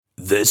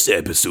This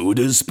episode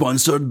is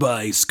sponsored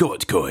by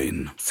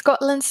Scotcoin.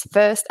 Scotland's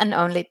first and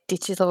only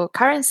digital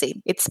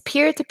currency. It's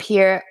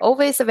peer-to-peer,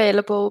 always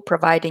available,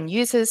 providing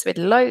users with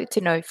low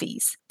to no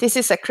fees. This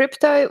is a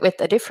crypto with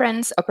a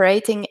difference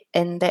operating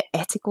in the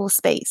ethical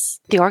space.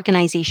 The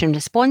organisation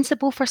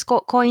responsible for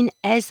Scotcoin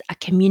is a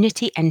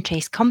community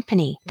interest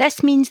company.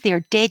 This means they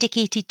are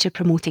dedicated to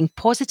promoting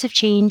positive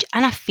change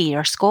and a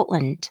fairer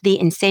Scotland. They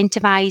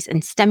incentivise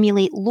and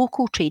stimulate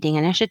local trading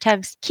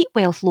initiatives, keep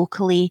wealth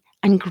locally,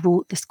 and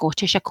grow the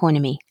Scottish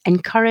economy,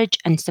 encourage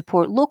and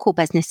support local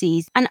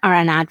businesses, and are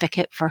an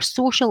advocate for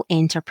social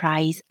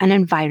enterprise and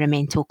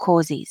environmental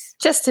causes.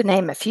 Just to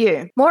name a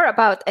few. More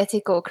about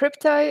ethical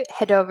crypto,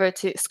 head over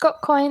to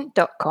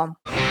scotcoin.com.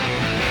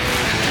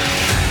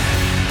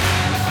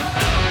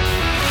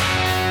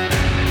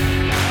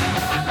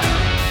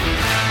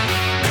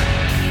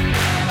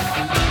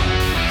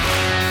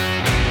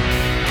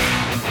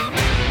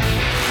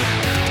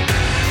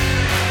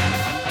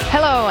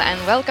 Hello and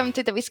welcome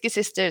to the Whisky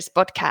Sisters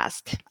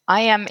podcast.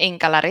 I am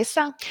Inka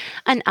Larissa.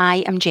 And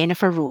I am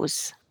Jennifer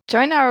Rose.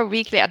 Join our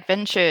weekly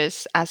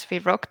adventures as we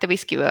rock the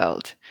whisky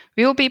world.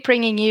 We will be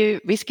bringing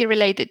you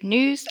whisky-related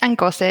news and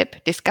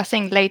gossip,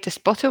 discussing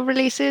latest bottle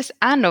releases,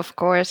 and of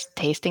course,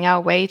 tasting our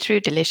way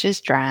through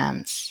delicious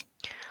drams.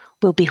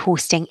 We'll be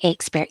hosting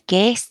expert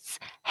guests,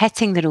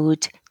 hitting the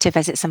road to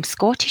visit some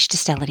Scottish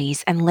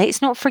distilleries, and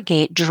let's not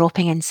forget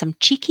dropping in some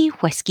cheeky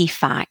whisky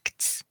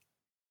facts.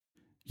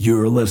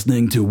 You're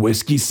listening to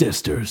Whisky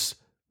Sisters,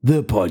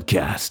 the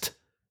podcast.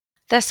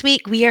 This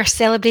week we are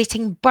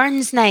celebrating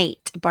Burns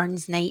Night.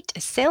 Burns Night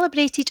is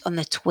celebrated on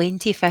the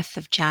 25th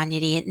of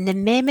January in the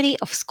memory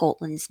of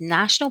Scotland's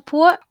national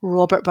poet,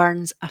 Robert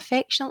Burns,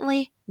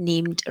 affectionately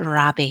named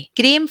Rabbie.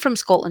 Graham from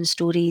Scotland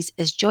Stories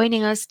is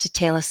joining us to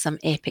tell us some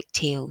epic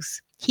tales.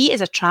 He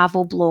is a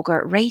travel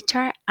blogger,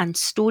 writer and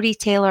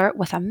storyteller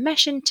with a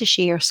mission to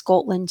share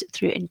Scotland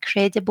through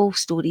incredible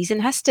stories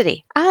in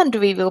history. And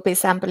we will be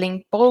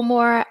sampling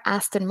Bowmore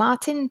Aston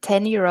Martin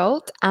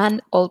 10-year-old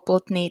and Old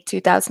Botany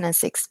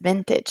 2006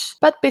 vintage.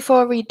 But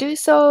before we do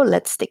so,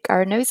 let's stick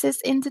our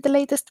noses into the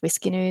latest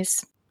whisky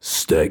news.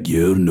 Stick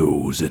your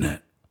nose in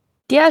it.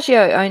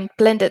 Diageo-owned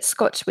blended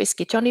Scotch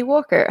whisky Johnnie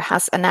Walker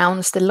has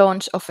announced the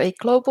launch of a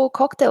global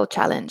cocktail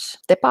challenge.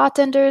 The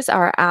bartenders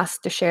are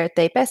asked to share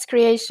their best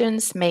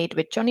creations made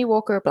with Johnnie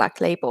Walker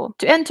Black Label.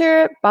 To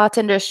enter,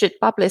 bartenders should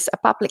publish a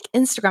public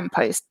Instagram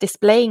post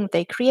displaying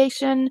their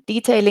creation,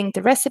 detailing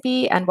the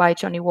recipe and why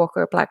Johnnie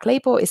Walker Black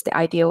Label is the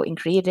ideal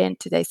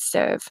ingredient they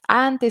serve.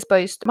 And this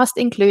post must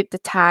include the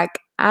tag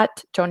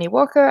at Johnnie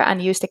Walker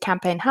and use the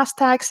campaign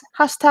hashtags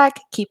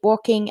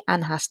 #KeepWalking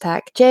and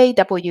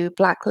 #JW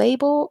Black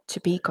Label to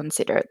be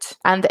considered.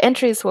 And the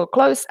entries will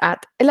close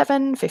at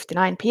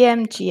 11:59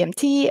 p.m.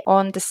 GMT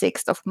on the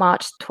 6th of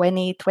March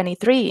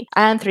 2023.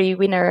 And 3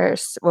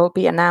 winners will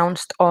be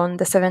announced on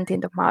the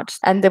 17th of March.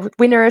 And the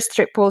winners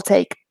trip will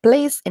take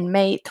place in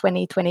May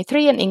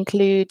 2023 and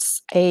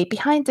includes a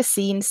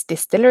behind-the-scenes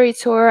distillery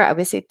tour, a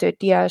visit to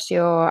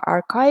Diageo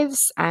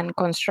archives, and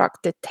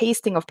constructed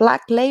tasting of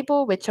Black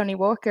Label with Johnnie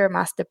Walker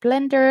Master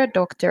Blender,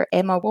 Dr.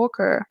 Emma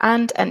Walker,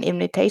 and an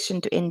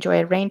invitation to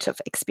enjoy a range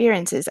of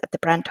experiences at the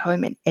brand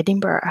home in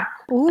Edinburgh.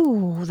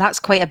 Ooh,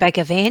 that's quite a big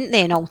event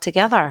then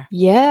altogether.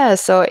 Yeah,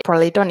 so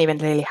probably don't even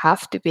really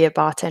have to be a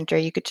bartender.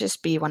 You could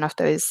just be one of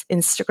those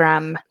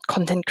Instagram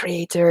content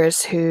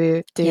creators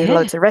who do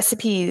loads of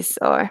recipes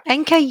or...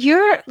 Inka,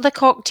 you're the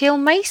cocktail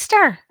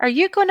meister. Are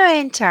you going to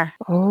enter?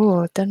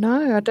 Oh, I don't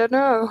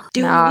know.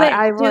 Do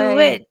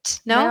it.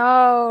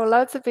 No,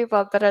 lots of people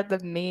are better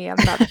than me. I'm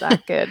not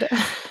that good.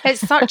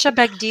 It's such a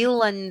big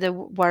deal in the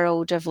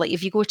world of, like,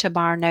 if you go to a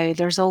bar now,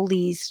 there's all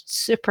these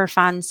super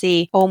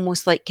fancy,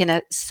 almost like kind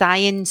of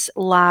science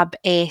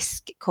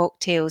lab-esque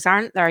cocktails,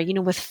 aren't there? You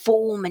know, with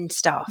foam and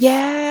stuff.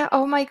 Yeah.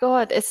 Oh my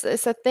God. It's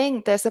a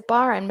thing. There's a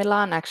bar in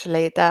Milan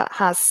actually that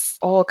has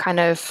all kind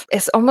of,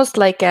 it's almost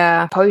like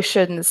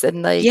potions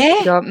and like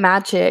your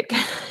magic.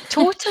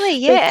 Totally,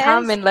 yeah. They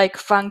come in like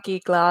funky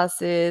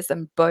glasses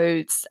and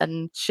boats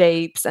and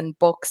shapes and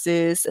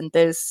boxes, and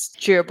there's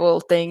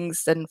chewable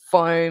things and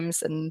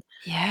foams and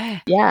yeah.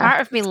 Part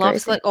of me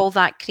loves like all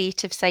that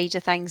creative side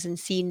of things and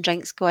seeing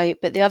drinks go out,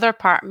 but the other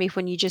part of me,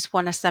 when you just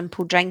want a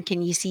simple drink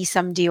and you see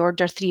somebody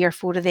order 3 or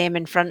 4 of them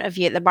in front of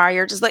you at the bar,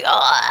 you're just like,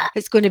 oh,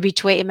 it's going to be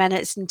 20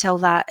 minutes until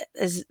that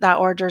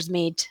order's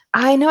made.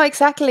 I know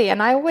exactly,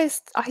 and I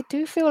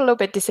do feel a little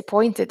bit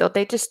disappointed, or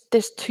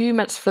there's too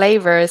much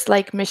flavor. It's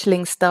like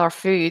Michelin star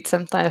food.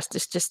 Sometimes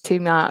there's just too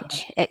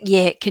much.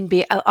 It can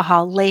be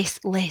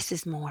less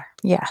is more.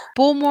 Yeah.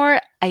 Bowmore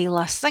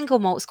Islay single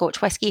malt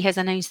Scotch whisky has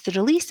announced the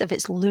release of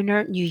its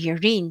Lunar New Year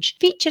range,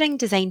 featuring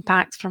design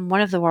packs from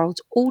one of the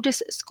world's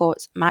oldest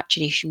Scots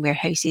maturation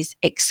warehouses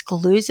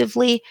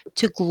exclusively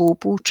to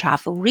global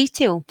travel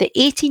retail. The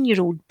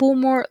 18-year-old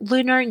Bowmore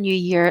Lunar New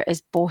Year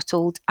is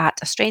bottled at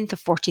a strength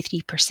of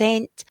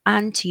 43%,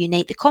 and to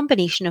unite the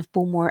combination of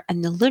Bowmore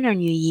and the Lunar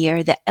New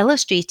Year, the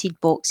illustrated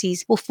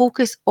boxes will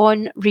focus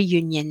on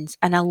reunions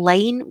and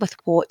align with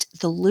what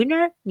the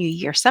Lunar New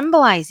Year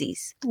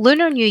symbolises.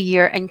 Lunar New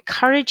Year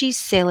encourages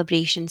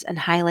celebrations and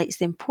highlights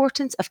the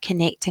importance of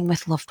connecting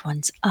with loved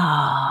ones.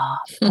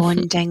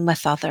 Bonding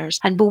with others.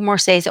 And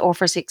Bowmore says it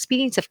offers the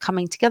experience of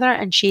coming together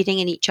and sharing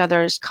in each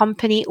other's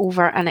company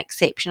over an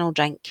exceptional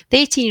drink.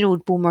 The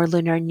 18-year-old Bowmore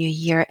Lunar New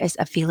Year is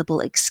available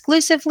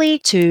exclusively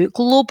to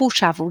global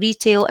travel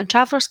retail, and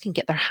travellers can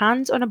get their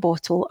hands on a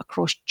bottle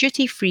across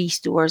duty-free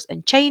stores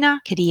in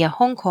China, Korea,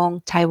 Hong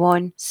Kong,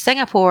 Taiwan,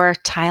 Singapore,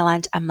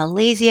 Thailand and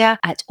Malaysia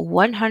at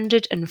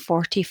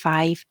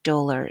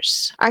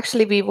 $145.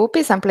 Actually, we will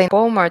be sampling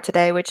Bowmore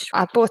today, which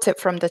I bought it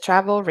from the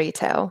travel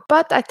retail.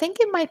 But I think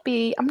it might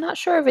be, I'm not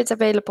sure if it's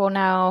available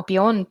now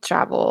beyond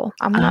travel.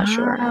 I'm not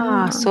sure.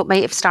 So it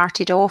might have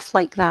started off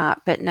like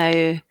that, but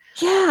now...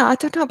 Yeah, I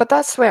don't know, but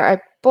that's where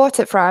I bought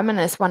it from, and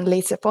it's 1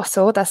 litre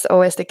bottle. That's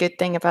always the good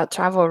thing about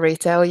travel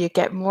retail. You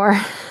get more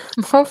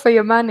for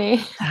your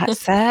money.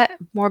 That's it.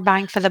 More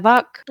bang for the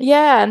buck.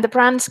 Yeah, and the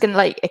brands can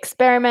like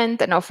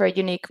experiment and offer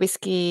unique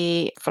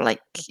whiskey for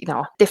like,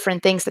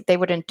 different things that they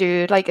wouldn't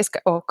do. Like it's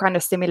all kind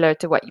of similar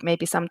to what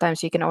maybe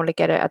sometimes you can only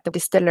get it at the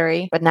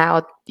distillery, but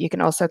now you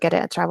can also get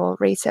it at travel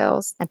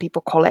retails and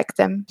people collect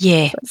them.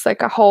 Yeah. So it's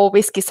like a whole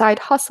whiskey side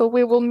hustle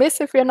we will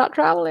miss if we're not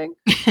traveling.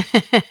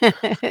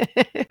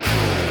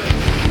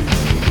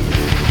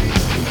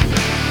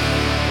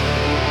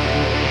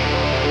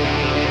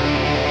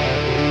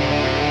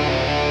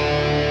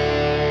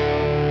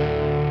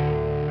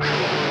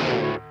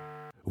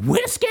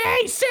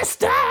 Whiskey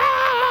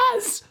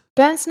Sisters!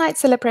 Burns Night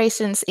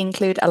celebrations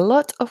include a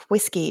lot of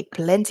whiskey,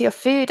 plenty of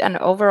food, and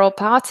overall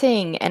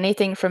partying,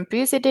 anything from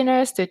boozy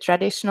dinners to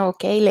traditional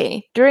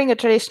ceilidh. During a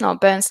traditional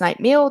Burns Night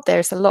meal,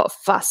 there's a lot of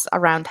fuss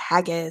around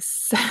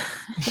haggis.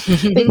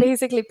 They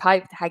basically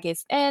pipe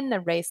haggis in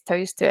and raise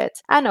toast to it.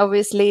 And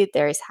obviously,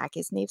 there is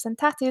haggis, neeps, and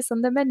tatties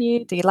on the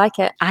menu. Do you like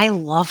it? I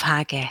love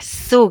haggis.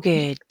 So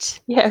good.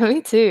 Yeah,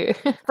 me too.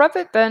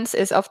 Robert Burns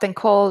is often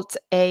called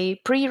a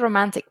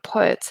pre-romantic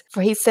poet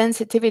for his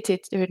sensitivity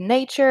to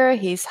nature,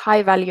 his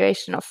high valuation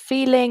of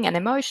feeling and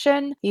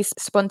emotion, his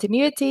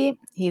spontaneity,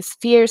 his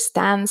fierce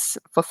stance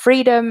for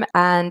freedom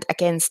and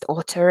against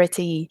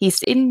authority,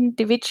 his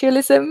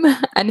individualism,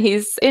 and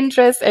his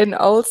interest in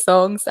old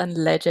songs and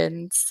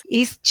legends.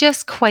 He's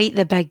just quite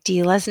the big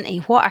deal, isn't he?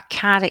 What a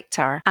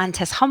character. And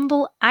his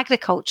humble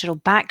agricultural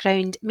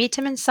background made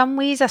him in some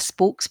ways a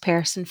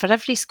spokesperson for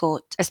every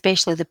Scot,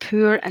 especially the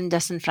poor and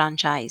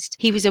disenfranchised.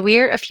 He was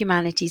aware of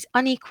humanity's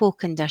unequal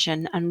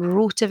condition and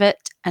wrote of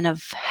it and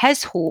of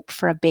his hope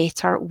for a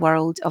better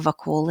world of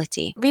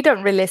equality. We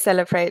don't really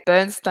celebrate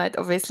Burns Night,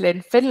 obviously,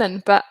 in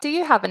Finland, but do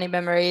you have any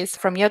memories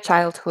from your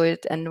childhood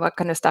and what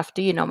kind of stuff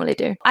do you normally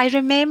do? I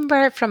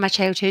remember from my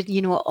childhood,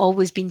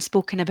 always being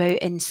spoken about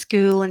in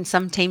school, and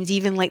sometimes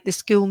even like the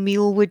school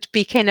meal would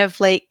be kind of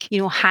like,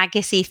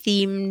 haggis-y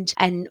themed.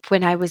 And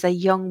when I was a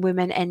young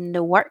woman in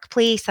the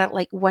workplace, at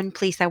like one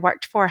place I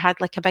worked for had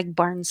like a big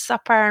Burns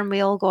supper and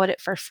we all got it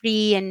for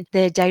free. And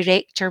the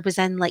director was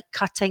in like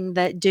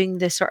doing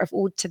the sort of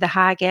ode to the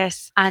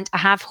haggis. And I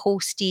have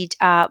hosted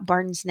a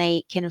Burns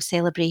Night kind of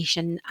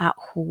celebration at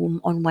home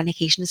on one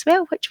occasion as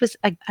well, which was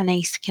a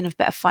nice kind of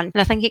bit of fun.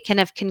 And I think it kind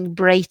of can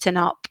brighten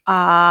up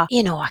a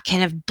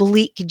kind of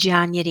bleak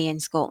January in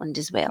Scotland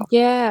as well.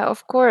 Yeah,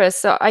 of course.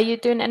 So are you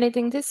doing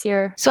anything this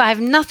year? So I have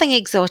nothing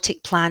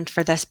exotic planned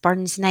for this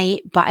Burns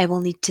Night, but I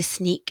will need to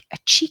sneak a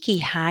cheeky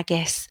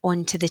haggis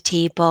onto the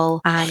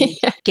table and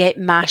get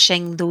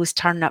mashing those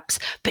turnips.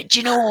 But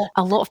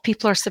a lot of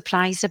people are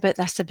surprised about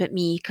this about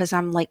me because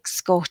I'm like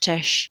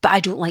Scottish, but I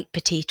don't like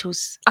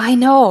potatoes. I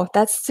know,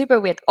 that's super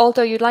weird.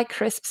 Although you like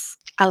crisps.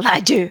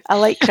 I do. I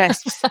like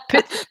crisps.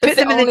 Put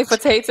them in only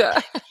potato.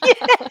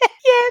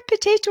 Yeah,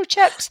 potato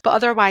chips. But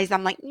otherwise,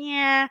 I'm like,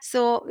 yeah.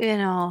 So,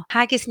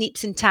 haggis,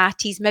 neeps and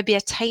tatties, maybe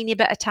a tiny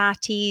bit of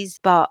tatties,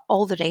 but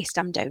all the rest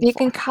I'm down You for.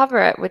 can cover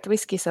it with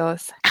whiskey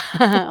sauce.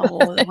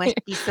 Oh, the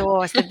whiskey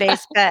sauce, the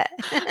best bit.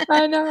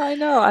 I know.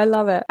 I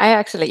love it.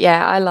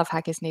 I love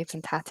haggis, neeps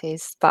and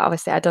tatties, but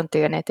obviously I don't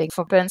do anything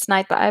for Burns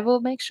Night, but I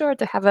will make sure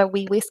to have a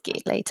wee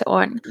whiskey later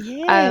on.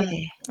 Yeah.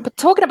 But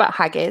talking about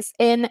haggis,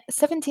 in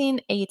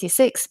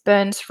 1786,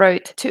 Burns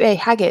wrote to a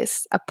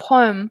haggis, a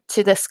poem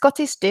to the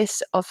Scottish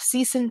dish of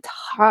seasoned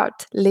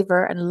heart,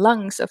 liver, and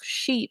lungs of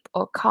sheep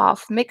or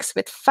calf mixed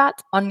with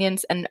fat,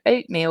 onions, and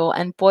oatmeal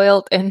and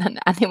boiled in an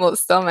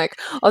animal's stomach.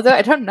 Although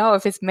I don't know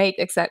if it's made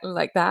exactly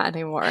like that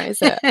anymore, is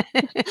it?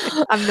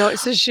 I'm not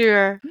so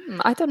sure.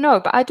 I don't know,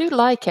 but I do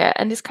like it.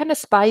 And it's kind of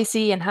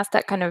spicy and has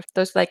that kind of,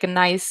 those like a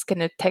nice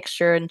kind of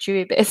texture and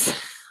chewy bits.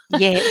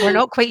 Yeah, we're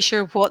not quite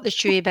sure what the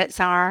chewy bits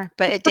are,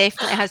 but it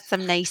definitely has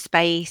some nice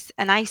spice,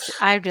 and I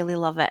really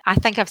love it. I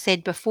think I've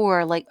said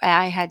before, like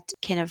I had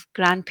kind of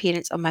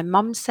grandparents on my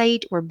mum's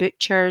side were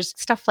butchers.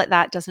 Stuff like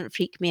that doesn't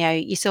freak me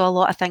out. You saw a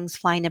lot of things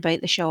flying about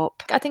the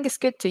shop. I think it's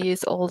good to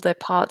use all the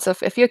parts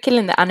of, if you're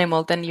killing the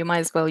animal, then you might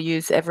as well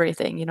use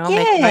everything, make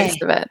the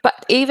most of it.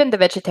 But even the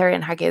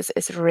vegetarian haggis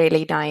is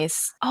really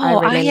nice. I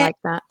really like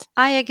that.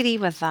 I agree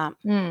with that.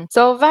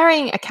 So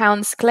varying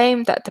accounts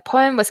claim that the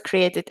poem was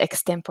created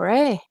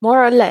extempore,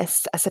 More or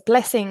less, as a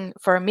blessing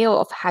for a meal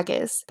of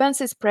haggis,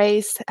 Burns's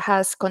praise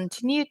has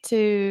continued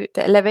to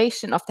the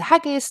elevation of the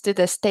haggis to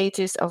the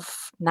status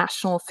of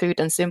national food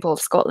and symbol of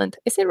Scotland.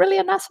 Is it really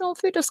a national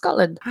food of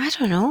Scotland? I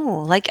don't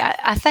know. Like,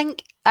 I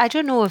think, I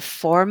don't know if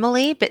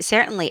formally, but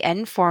certainly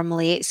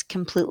informally, it's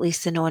completely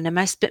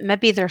synonymous, but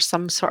maybe there's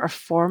some sort of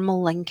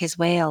formal link as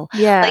well.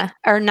 Yeah. Like,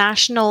 our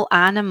national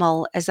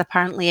animal is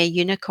apparently a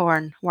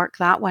unicorn. Work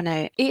that one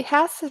out. It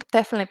has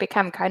definitely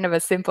become kind of a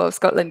symbol of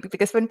Scotland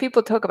because when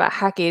people talk about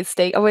haggis,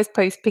 they always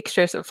post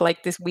pictures of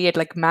like this weird,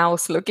 like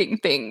mouse looking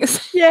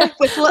things. Yeah,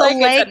 with little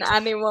like legs. it's an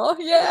animal.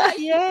 Yeah.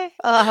 Yeah.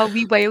 A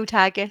wee wild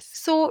haggis.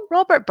 So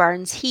Robert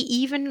Burns, he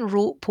even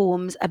wrote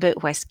poems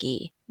about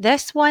whiskey.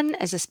 This one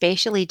is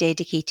especially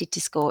dedicated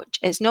to Scotch.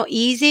 It's not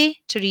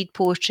easy to read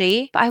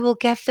poetry, but I will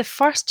give the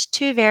first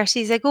 2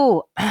 verses a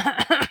go.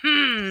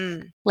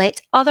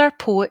 Let other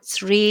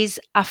poets raise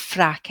a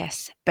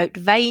fracas bout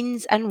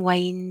vines and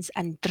wines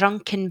and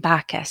drunken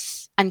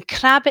Bacchus, and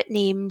crabbit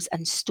names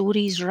and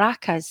stories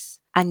rack us,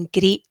 and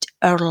great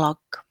our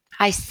luck.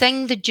 I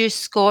sing the juice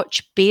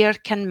Scotch beer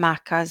can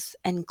mak us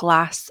in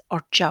glass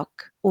or jug.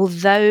 O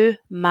thou,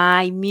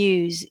 my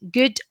muse,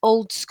 good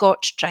old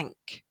Scotch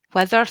drink,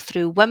 whether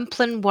through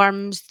wimpling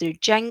worms through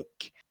jink,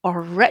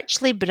 or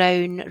richly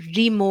brown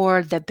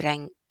remore the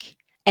brink.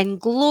 In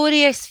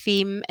glorious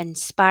fame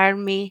inspire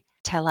me,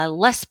 till I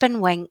lisp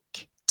and wink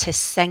to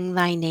sing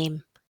thy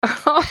name.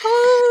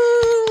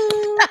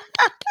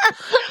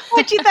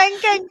 What do you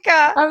think,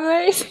 Inka?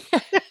 Amazing.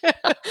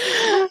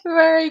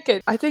 Very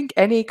good. I think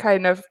any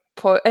kind of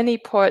any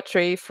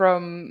poetry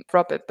from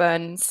Robert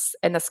Burns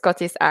in a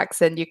Scottish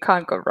accent, you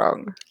can't go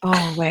wrong.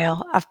 Oh,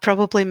 well, I've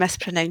probably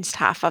mispronounced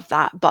half of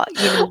that, but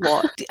you know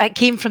what? It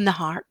came from the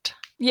heart.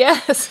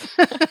 Yes.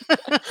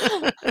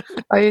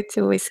 Are you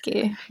too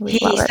whiskey? We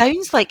He love it.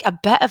 sounds like a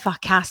bit of a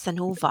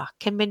Casanova.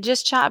 Can we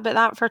just chat about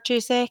that for 2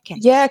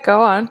 seconds? Yeah,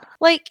 go on.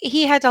 Like,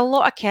 he had a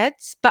lot of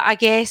kids, but I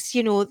guess,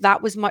 you know,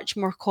 that was much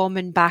more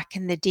common back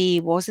in the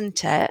day,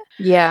 wasn't it?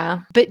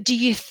 Yeah. But do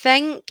you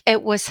think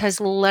it was his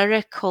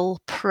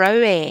lyrical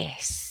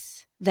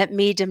prowess that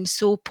made him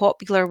so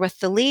popular with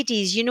the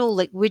ladies? You know,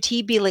 like, would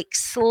he be like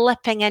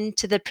slipping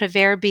into the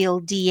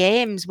proverbial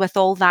DMs with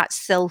all that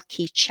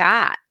silky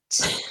chat?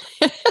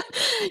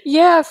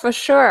 Yeah, for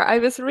sure. I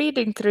was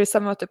reading through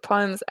some of the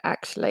poems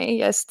actually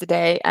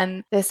yesterday,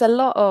 and there's a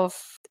lot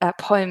of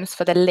poems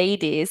for the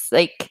ladies.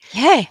 Like,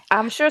 Yeah.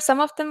 I'm sure some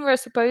of them were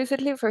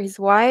supposedly for his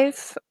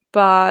wife,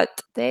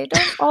 but they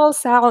don't all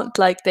sound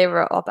like they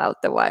were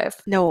about the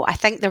wife. No, I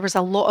think there was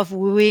a lot of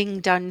wooing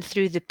done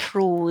through the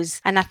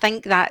prose, and I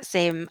think that's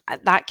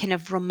that kind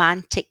of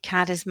romantic,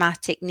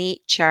 charismatic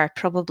nature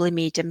probably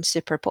made him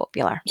super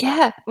popular.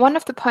 Yeah, one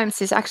of the poems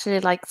is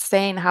actually like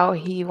saying how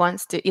he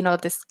wants to,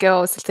 this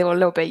girl is still a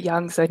little bit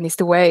young, so it needs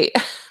to wait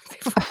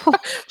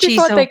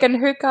before they can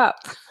hook up.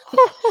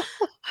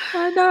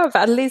 I know,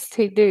 but at least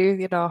he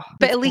do,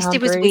 But at least he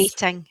was boundaries.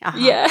 waiting.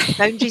 Yeah.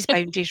 Boundaries,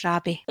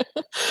 Rabbi.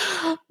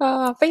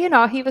 But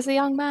he was a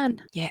young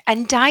man. Yeah,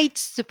 and died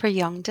super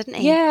young, didn't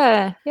he?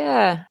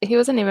 Yeah. He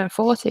wasn't even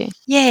 40.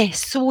 Yeah,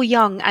 so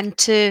young, and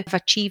to have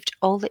achieved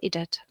all that he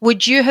did.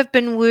 Would you have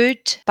been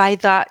wooed by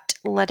that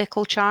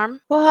lyrical charm?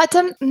 Well, I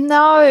don't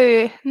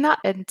know. Not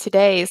in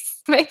today's.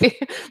 Maybe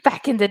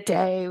back in the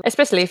day,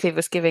 especially if he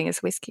was giving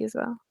us whiskey as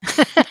well.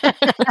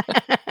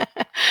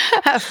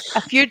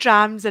 A few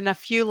drams and a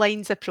few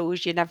lines of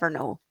prose, you never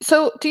know.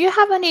 So, do you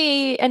have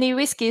any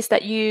whiskeys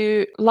that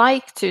you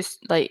like to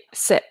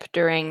sip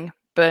during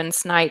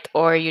Burns night,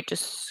 or you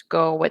just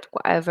go with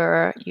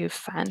whatever you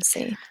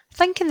fancy? I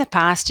think in the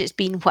past it's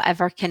been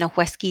whatever kind of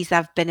whiskies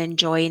I've been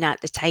enjoying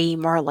at the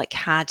time or like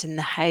had in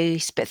the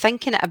house. But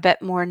thinking it a bit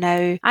more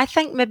now, I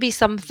think maybe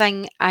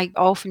something, I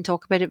often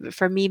talk about it, but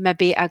for me,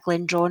 maybe a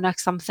Glendronach,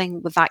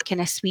 something with that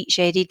kind of sweet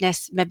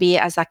sherrydness, maybe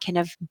as a kind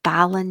of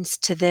balance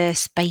to the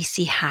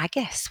spicy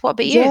haggis. What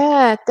about you?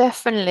 Yeah,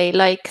 definitely.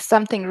 Like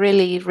something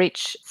really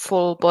rich,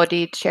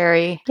 full-bodied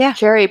cherry. Yeah.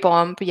 Cherry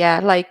bomb. Yeah,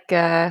 like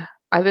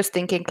I was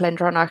thinking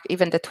Glendronach,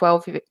 even the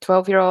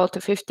 12-year-old to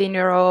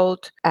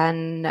 15-year-old,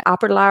 and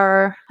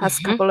Aberlour has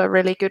a couple of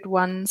really good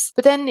ones.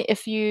 But then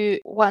if you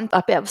want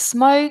a bit of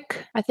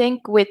smoke, I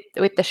think with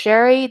the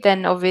sherry,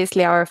 then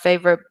obviously our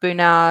favorite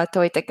Buna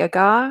Toite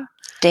Gaga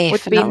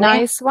would be a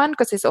nice one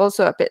because it's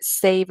also a bit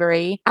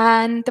savory.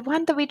 And the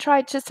one that we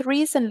tried just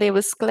recently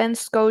was Glen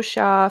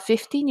Scotia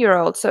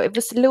 15-year-old. So it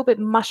was a little bit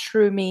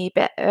mushroomy,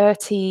 bit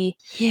earthy.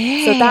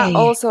 Yeah. So that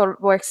also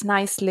works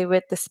nicely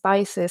with the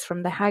spices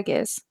from the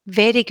haggis.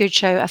 Very good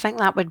shout. I think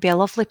that would be a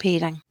lovely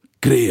pairing.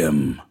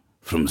 Graham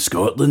from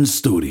Scotland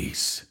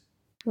Stories.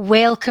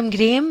 Welcome,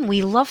 Graham.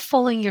 We love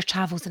following your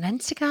travels on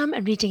Instagram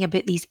and reading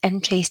about these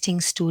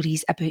interesting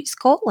stories about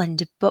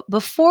Scotland. But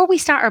before we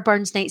start our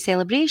Burns Night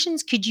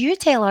celebrations, could you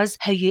tell us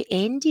how you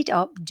ended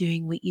up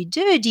doing what you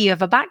do? Do you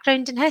have a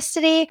background in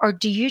history, or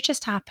do you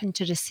just happen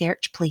to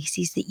research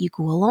places that you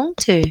go along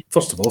to?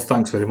 First of all,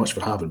 thanks very much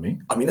for having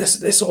me. I mean,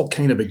 this all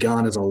kind of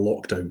began as a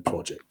lockdown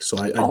project. So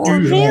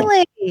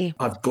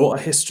I've got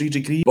a history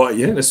degree. But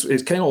yeah,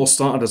 it kind of all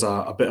started as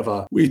a bit of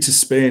a way to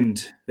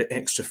spend the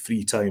extra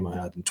free time I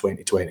had in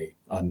 2020. 2020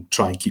 and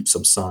try and keep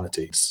some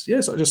sanity.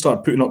 So I just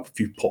started putting up a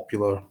few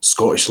popular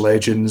Scottish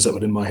legends that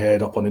were in my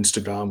head up on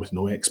Instagram with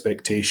no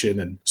expectation,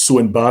 and so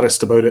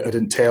embarrassed about it I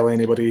didn't tell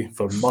anybody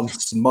for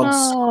months and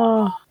months.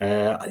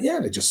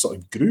 They just sort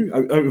of grew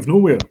out of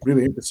nowhere,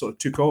 really. It sort of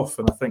took off,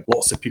 and I think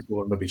lots of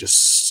people are maybe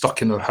just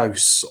stuck in their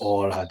house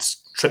or had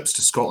trips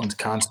to Scotland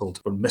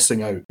cancelled or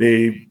missing out.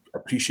 They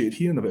appreciate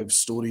hearing a bit of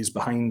stories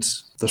behind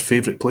their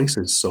favourite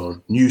places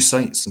or new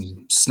sites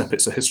and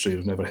snippets of history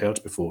they've never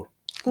heard before.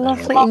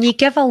 Lovely. And you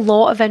give a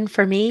lot of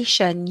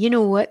information,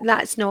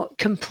 that's not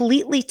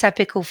completely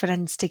typical for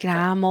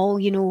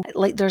Instagram.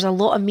 Like there's a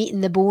lot of meat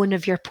in the bone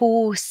of your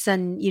posts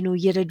and,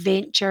 your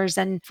adventures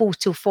in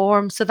photo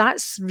form. So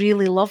that's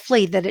really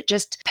lovely that it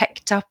just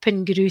picked up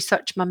and grew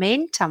such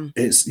momentum.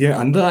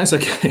 And that is, I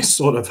guess,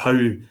 sort of how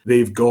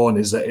they've gone,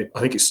 is that I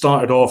think it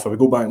started off, if we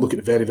go back and look at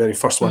the very, very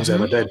first ones I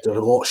ever did, they're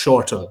a lot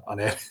shorter. And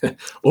then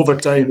over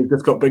time, they've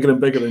just got bigger and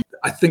bigger. And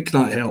I think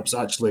that helps,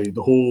 actually.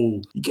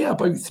 You get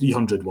about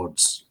 300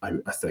 words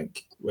out, I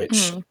think,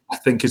 which I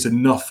think is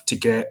enough to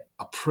get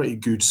a pretty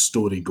good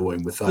story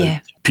going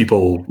without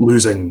people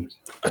losing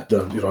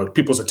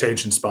people's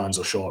attention spans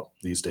are short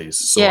these days.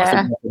 So I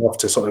think that's enough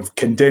to sort of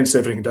condense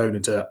everything down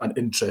into an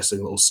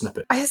interesting little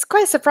snippet. It's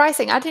quite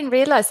surprising. I didn't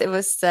realize it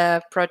was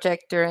a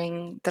project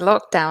during the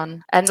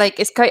lockdown. And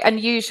it's quite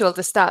unusual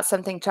to start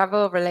something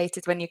travel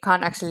related when you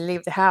can't actually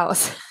leave the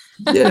house.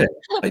 Yeah,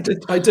 I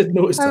did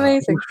notice that.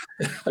 Amazing.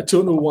 I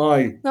don't know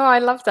why. No, I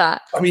love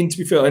that. I mean, to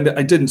be fair,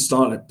 I didn't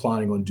start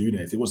planning on doing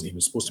it. It wasn't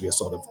even supposed to be a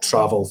sort of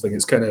travel thing.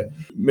 It's kind of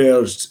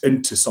merged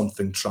into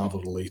something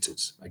travel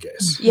related, I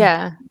guess.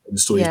 Yeah. And the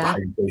stories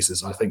behind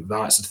places. And I think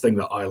that's the thing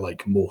that I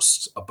like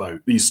most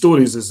about these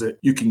stories, is that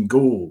you can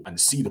go and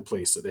see the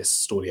place that this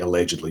story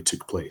allegedly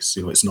took place.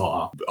 It's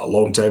not a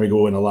long time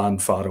ago in a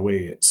land far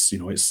away. It's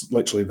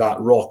literally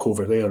that rock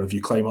over there. If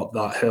you climb up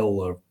that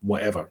hill or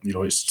whatever,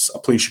 it's a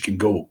place you can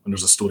go. And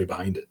there's a story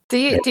behind it. Do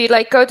you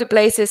go to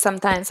places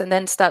sometimes and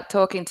then start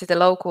talking to the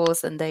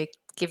locals and they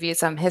give you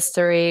some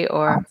history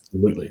or?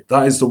 Absolutely.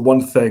 That is the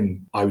one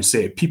thing I would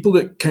say. People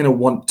that kind of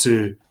want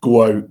to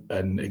go out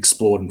and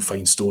explore and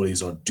find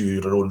stories or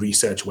do their own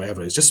research or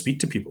whatever, is just speak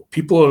to people.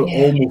 People are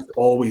almost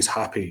always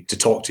happy to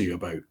talk to you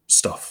about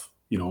stuff.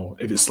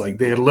 If it's like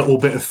their little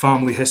bit of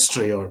family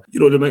history, or,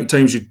 the amount of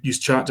times you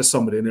chat to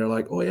somebody and they're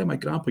like, oh yeah, my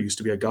grandpa used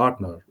to be a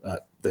gardener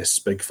at this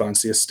big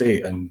fancy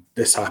estate and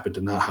this happened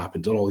and that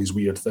happened and all these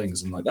weird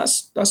things. And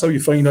that's how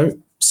you find out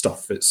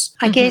stuff.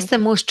 I guess the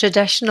most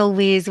traditional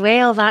way as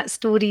well, that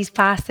stories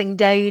passing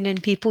down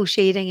and people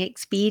sharing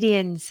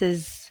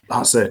experiences.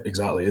 That's it,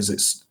 exactly.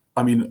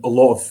 A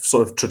lot of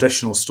sort of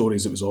traditional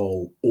stories, it was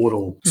all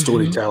oral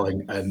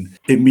storytelling, and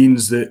it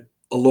means that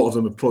a lot of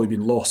them have probably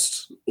been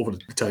lost over the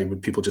time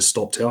when people just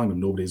stopped telling them.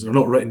 They're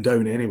not written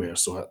down anywhere.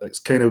 So that's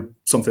kind of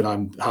something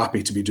I'm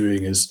happy to be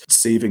doing, is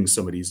saving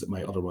some of these that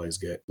might otherwise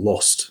get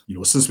lost.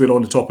 Since we're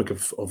on the topic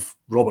of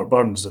Robert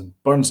Burns and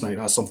Burns Night,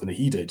 that's something that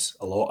he did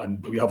a lot.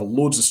 And we have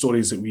loads of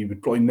stories that we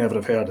would probably never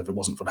have heard if it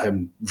wasn't for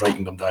him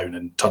writing them down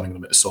and turning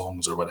them into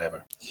songs or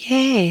whatever.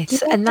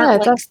 Yes, and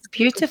that links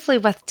beautifully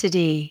with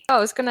today. I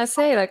was going to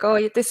say,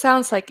 this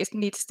sounds like it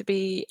needs to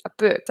be a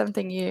book,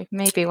 something you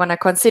maybe want to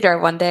consider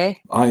one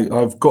day.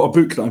 I've got a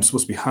book that I'm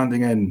supposed to be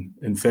handing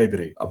in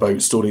February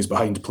about stories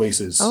behind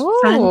places.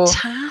 Oh,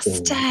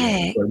 fantastic. So,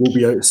 it will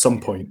be out at some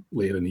point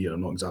later in the year.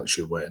 I'm not exactly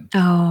sure when.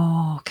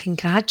 Oh,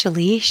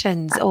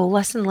 congratulations. Oh,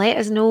 listen, let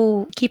us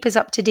know. Keep us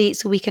up to date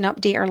so we can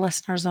update our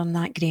listeners on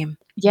that, Graham.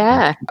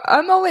 Yeah,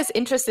 I'm always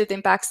interested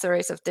in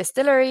backstories of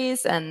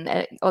distilleries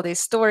and all these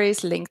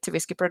stories linked to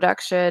whiskey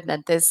production,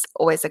 and there's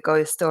always a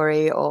ghost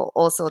story or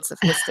all sorts of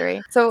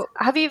history. So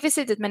have you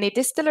visited many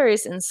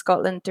distilleries in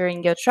Scotland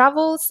during your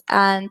travels,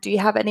 and do you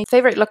have any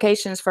favourite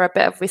locations for a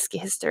bit of whiskey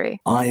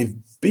history? I've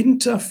been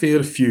to a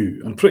fair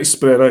few. I'm pretty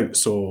spread out.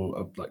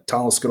 So like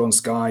Talisker on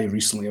Skye,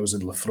 recently I was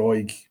in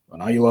Laphroaig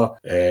on Isla,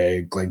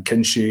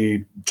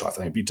 Glenkinchie,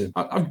 I've been to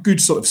a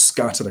good sort of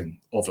scattering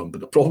of them.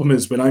 But the problem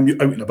is when I'm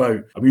out and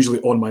about, I'm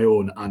usually on my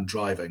own and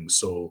driving.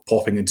 So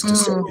popping into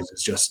distilleries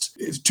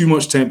it's too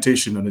much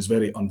temptation and it's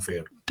very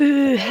unfair.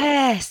 Boo,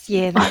 yes.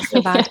 Yeah, that's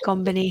a bad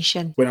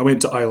combination. When I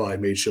went to Isla, I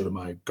made sure that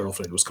my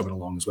girlfriend was coming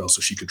along as well so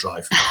she could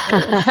drive.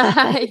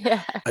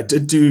 Yeah. I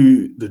did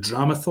do the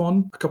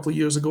Dramathon a couple of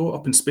years ago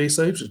up in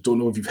Speyside, which I don't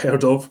know if you've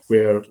heard of,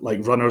 where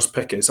like runners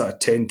pick it's at a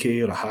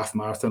 10k or a half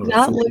marathon.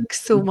 That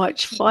looks so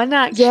much fun,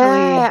 actually.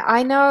 Yeah,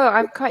 I know.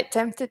 I'm quite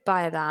tempted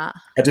by that.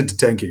 I did the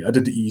 10k. I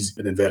did the easy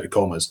in inverted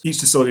commas. Each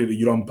distillery that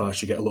you run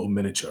past, you get a little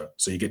miniature,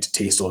 so you get to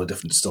taste all the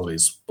different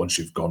distilleries once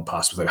you've gone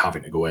past without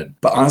having to go in.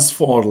 But as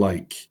for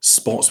like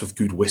spots with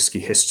good whiskey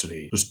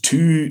history, there's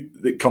two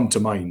that come to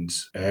mind.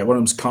 One of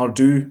them's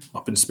Cardew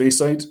up in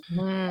Speyside,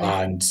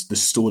 and the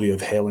story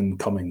of Helen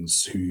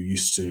Cummings, who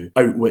used to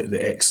outwit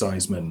the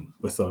excisemen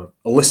with her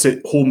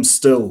illicit home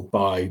still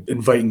by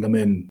inviting them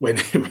in. When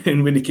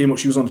he came up,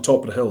 she was on the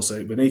top of the hill,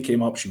 so when they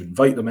came up, she would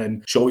invite them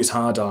in. She always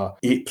had a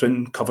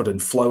apron covered in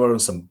flour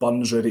and some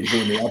buns ready to go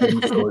in the oven,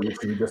 so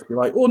she would just be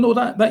like, oh no,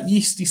 that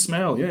yeasty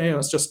smell, yeah,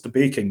 that's just the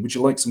baking. Would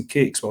you like some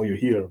cakes while you're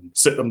here? And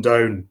sit them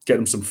down, get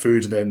them some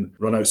food, and then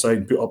run outside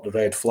and put up the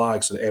red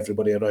flag so that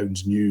everybody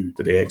around knew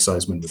that the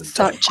excisemen were in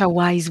town. Such a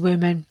wise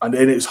woman. And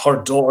then it was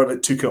her daughter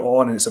that took it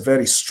on, and it's a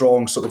very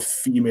strong sort of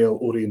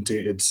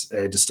female-orientated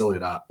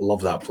distillery. I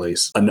love that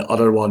place. And the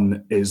other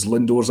one is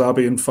Lindores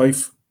Abbey in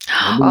Fife.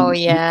 Oh,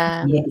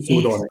 yeah. An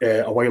episode on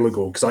it a while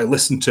ago because I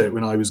listened to it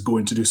when I was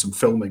going to do some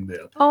filming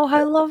there. Oh,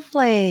 how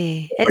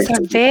lovely. It's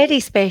a very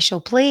special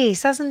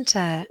place, isn't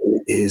it?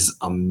 It is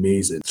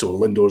amazing. So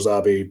Lindores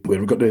Abbey, where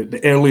we've got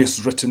the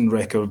earliest written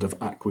record of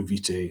aqua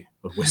vitae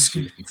or whiskey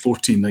in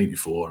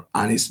 1494,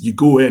 and you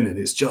go in and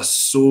it's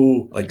just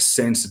so like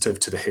sensitive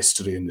to the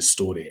history and the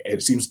story.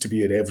 It seems to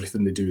be in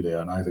everything they do there,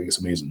 and I think it's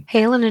amazing.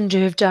 Helen and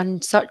Drew have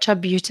done such a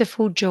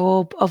beautiful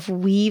job of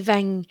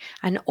weaving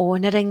and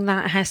honouring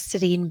that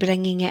history and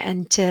bringing it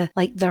into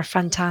like their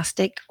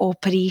fantastic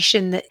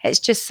operation. That it's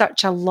just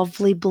such a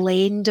lovely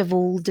blend of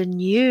old and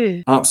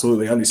new.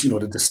 Absolutely, and it's,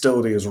 the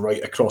distillery is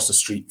right across the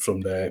street from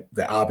the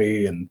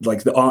abbey, and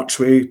like the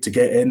archway to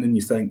get in, and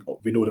you think,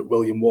 we know that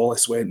William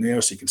Wallace went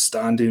there, so you can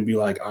stand in and be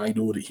like, I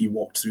know that he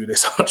walked through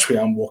this archway,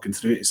 I'm walking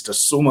through it. It's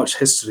just so much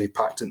history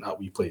packed in that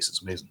wee place.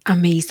 It's amazing.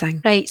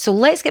 Amazing. Right, so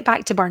let's get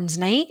back to Burns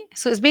Night.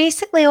 So it's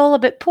basically all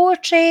about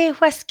poetry,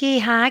 whiskey,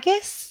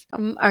 haggis.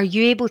 Are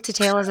you able to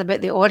tell us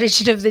about the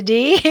origin of the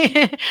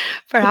day?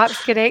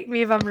 Perhaps correct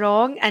me if I'm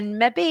wrong, and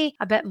maybe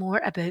a bit more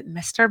about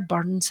Mr.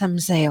 Burns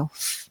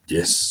himself.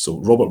 Yes, so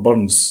Robert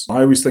Burns,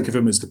 I always think of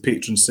him as the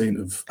patron saint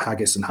of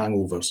haggis and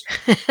hangovers.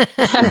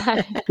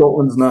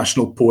 Scotland's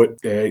national poet.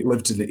 He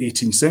lived in the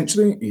 18th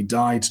century. He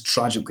died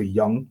tragically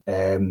young,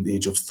 the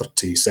age of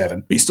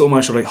 37. But he still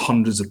managed to write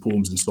hundreds of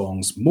poems and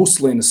songs,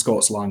 mostly in the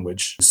Scots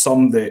language.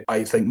 Some that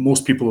I think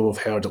most people will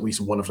have heard at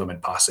least one of them in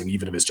passing,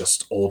 even if it's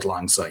just Auld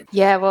Lang Syne.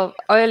 Yeah, well,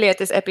 earlier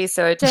this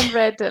episode, Tim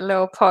read a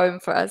little poem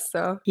for us,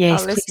 so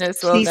yes, our listeners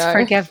please will know.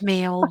 Forgive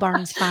me, all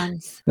Burns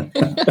fans. But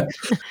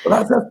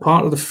that's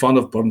part of the fun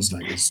of Burns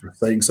Night, is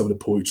reciting some of the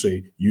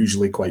poetry,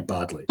 usually quite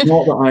badly.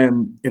 Not that I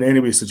am in any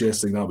way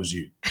suggesting that was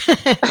you.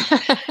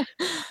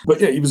 But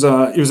yeah, he was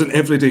an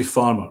everyday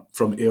farmer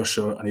from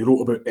Ayrshire, and he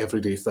wrote about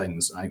everyday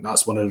things. I think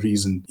that's one of the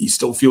reasons he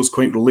still feels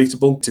quite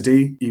relatable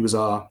today. He was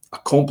a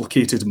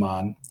complicated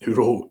man who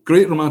wrote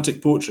great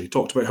romantic poetry,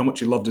 talked about how much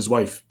he loved his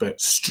wife,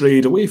 but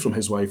strayed away from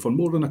his wife on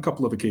more than a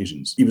couple of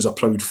occasions. He was a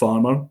proud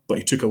farmer, but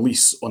he took a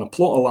lease on a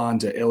plot of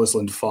land at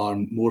Ellisland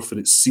Farm more for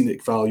its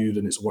scenic value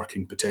than its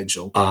working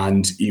potential.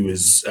 And he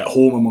was at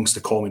home amongst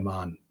the common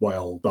man,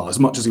 as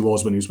much as he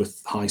was when he was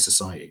with high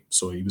society.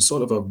 So he was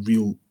sort of a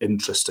real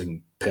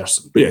interesting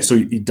person. But yeah, so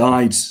he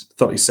died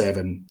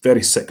 37,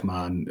 very sick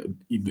man.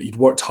 He'd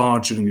worked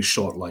hard during his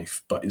short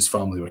life, but his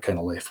family were kind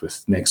of left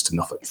with next to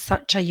nothing.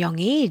 Such a young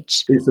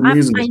age. It's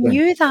amazing. I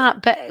knew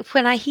that, but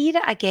when I hear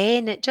it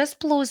again, it just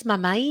blows my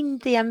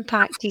mind, the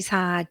impact he's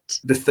had.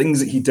 The things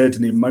that he did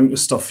and the amount of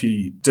stuff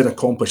he did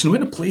accomplish. And the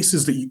amount of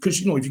places that because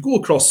if you go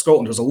across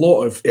Scotland, there's a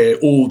lot of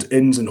old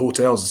inns and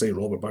hotels that say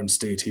Robert Burns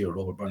stayed here,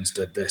 Robert Burns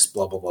did this,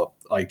 blah, blah, blah.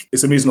 Like,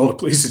 it's amazing all the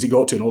places he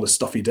got to and all the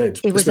stuff he did.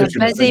 He was a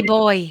busy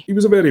boy. He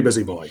was a very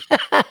busy boy.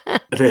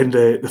 And then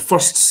the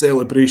first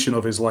celebration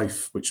of his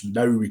life, which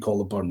now we call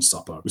the Burns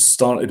Supper, was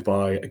started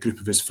by a group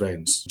of his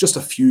friends just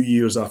a few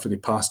years after they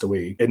passed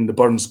away in the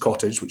Burns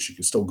cottage, which you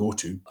can still go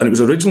to. And it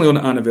was originally on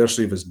the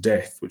anniversary of his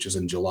death, which is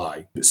in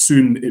July, but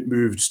soon it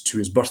moved to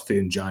his birthday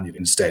in January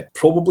instead,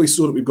 probably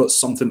so that we've got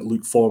something to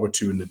look forward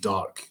to in the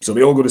dark. So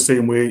they all go the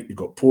same way. You've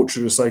got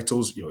poetry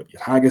recitals, you've got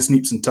your haggis,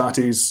 neeps and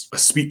tatties, a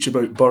speech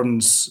about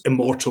Burns'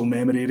 immortal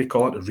memory, they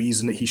call it, the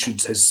reason that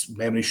his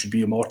memory should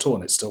be immortal,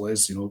 and it still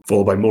is,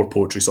 followed by more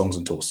poetry, songs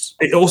and toasts.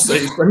 It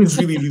sounds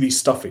really, really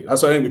stuffy.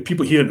 That's why I think when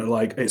people hear it, they're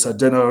like, it's a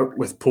dinner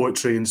with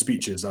poetry and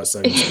speeches. That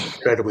sounds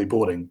incredibly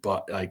boring,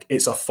 but like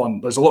there's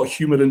a lot of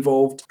humour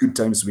involved. Good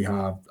times we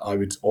have. I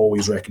would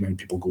always recommend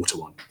people go to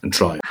one and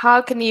try it.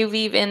 How can you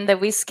weave in the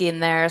whiskey in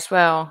there as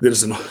well?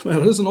 There's an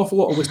awful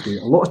lot of whiskey,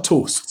 a lot of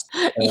toasts.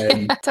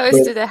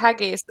 Toast to the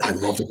haggis. I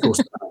love the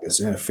toast to haggis.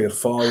 Yeah, fair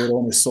fire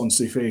on his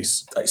sonsy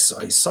face.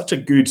 It's such a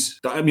good.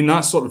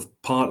 That sort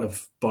of part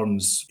of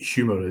Burns'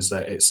 humour is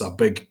that it's a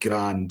big,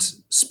 grand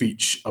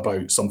speech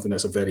about something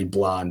that's a very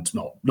bland,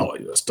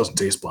 it doesn't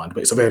taste bland,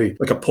 but it's a very,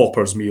 like a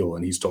pauper's meal,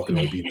 and he's talking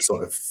about being a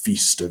sort of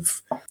feast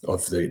of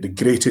the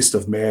greatest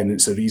of men.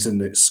 It's a reason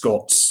that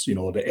Scots,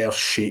 the earth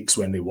shakes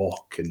when they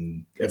walk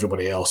and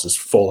everybody else is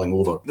falling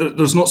over.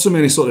 There's not so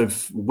many sort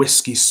of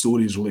whiskey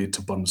stories related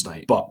to Burns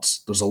Night, but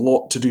there's a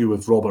lot to do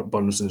with Robert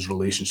Burns and his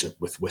relationship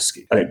with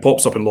whiskey. And it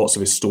pops up in lots of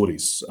his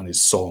stories and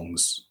his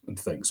songs and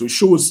things. So it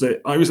shows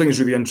that, I always think it's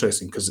really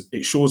interesting because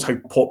it shows how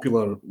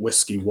popular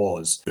whiskey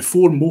was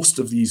before most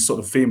of these sort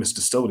of famous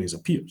distilleries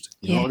appeared.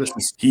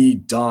 He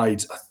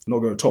died, I'm not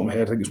going to top of my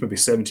head, I think it's maybe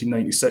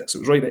 1796. It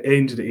was right at the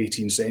end of the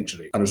 18th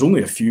century. And there's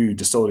only a few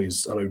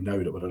distilleries around now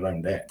that were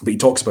around then. But he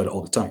talks about it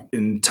all the time.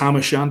 In Tam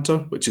O'Shanter,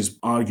 which is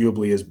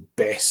arguably his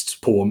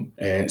best poem,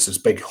 it's this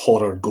big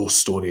horror ghost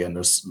story. And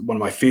there's one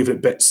of my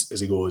favourite bits as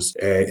he goes,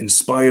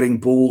 inspiring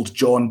bold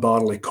John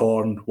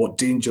Barleycorn, what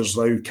dangers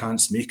thou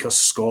canst make us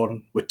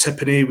scorn, with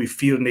Tippany, we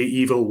fear nae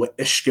evil, with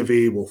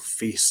Ishkave will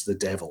face the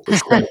devil.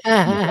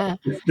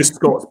 The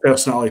Scots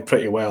personality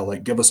pretty well.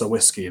 Like, give us a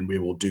whiskey and we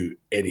will do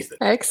anything.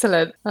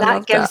 Excellent. I That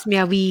love gives that. me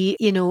a wee,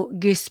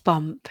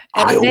 goosebump.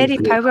 I It's always very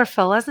do.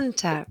 powerful,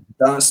 isn't it?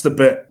 That's the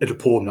bit in the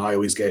poem that I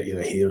always get,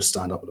 the hairs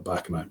stand up at the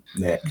back of my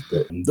neck.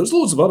 But there's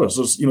loads of others.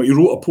 There's, he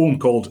wrote a poem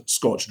called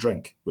Scotch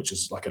Drink, which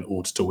is like an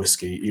ode to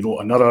whiskey. He wrote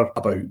another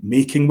about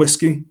making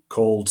whiskey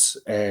called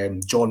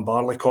John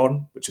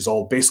Barleycorn, which is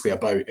all basically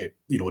about it.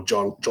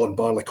 John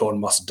Barleycorn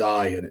must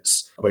die, and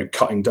it's about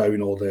cutting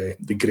down all the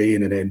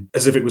grain, and then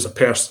as if it was a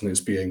person that's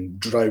being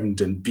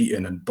drowned and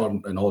beaten and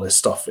burnt and all this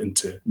stuff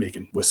into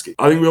making whiskey.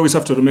 I think we always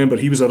have to remember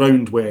he was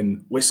around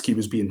when whiskey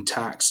was being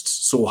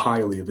taxed so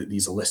highly that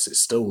these illicit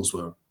stills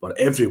were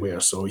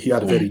everywhere. So he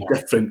had a very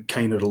different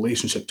kind of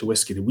relationship to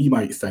whiskey than we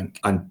might think.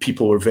 And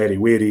people were very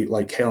wary,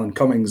 like Helen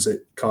Cummings at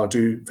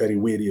Cardew, very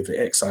wary of the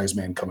excise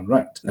men coming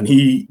round. And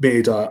he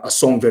made a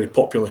song very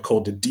popular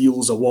called The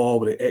Deal's a War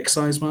with the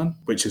Excise Man,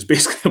 which is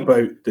basically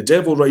about the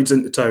devil rides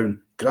into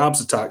town,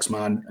 grabs the tax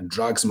man and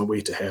drags him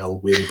away to hell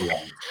where he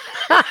belongs.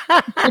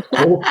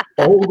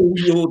 all the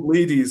wee old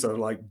ladies are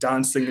like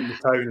dancing in the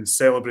town and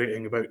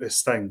celebrating about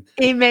this thing.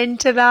 Amen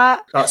to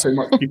that. That's how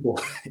much people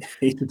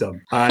hated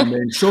him. And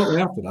then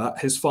shortly after that,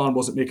 his farm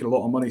wasn't making a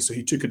lot of money, so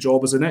he took a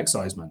job as an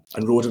exciseman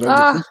and rode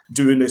around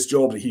doing this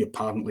job that he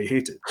apparently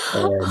hated.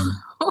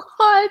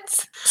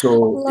 What? So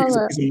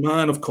Love he's a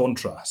man of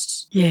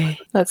contrasts. Yeah.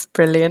 That's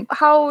brilliant.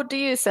 How do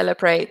you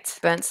celebrate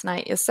Burns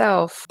Night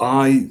yourself?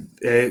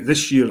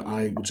 This year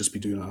I will just be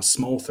doing a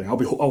small thing.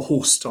 I'll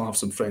host. I'll have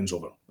some friends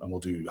over, and we'll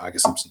do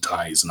haggis and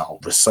ties, and I'll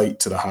recite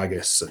to the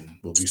haggis, and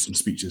we'll do some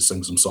speeches,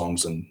 sing some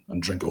songs, and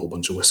drink a whole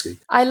bunch of whiskey.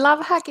 I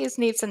love haggis,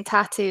 neeps and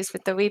tattoos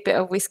with a wee bit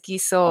of whiskey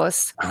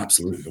sauce.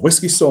 Absolutely, the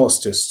whiskey sauce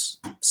just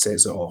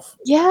sets it off.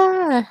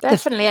 Yeah,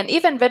 definitely. And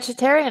even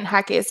vegetarian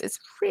haggis, it's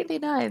really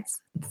nice.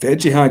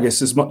 Veggie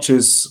haggis, as much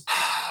as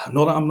I'm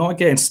not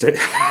against it.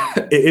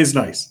 It is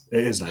nice.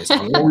 It is nice.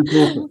 I always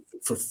go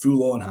for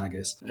full-on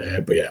haggis.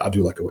 But yeah, I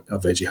do like a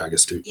veggie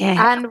haggis too.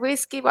 Yeah. And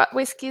whiskey, what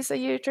whiskies are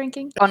you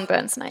drinking on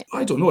Burns Night?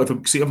 I don't know. If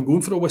I'm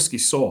going for a whiskey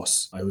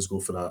sauce, I always go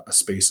for a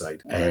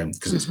Speyside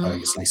because I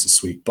think it's nice and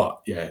sweet.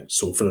 But yeah,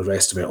 so for the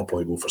rest of it, I'll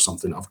probably go for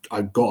something.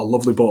 I've got a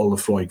lovely bottle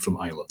of Lafroig from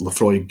Islay.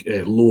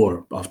 Lafroig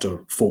lore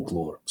after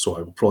folklore, so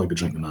I will probably be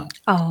drinking that.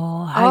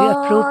 Oh,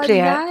 how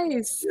appropriate.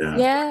 Nice.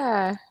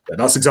 Yeah.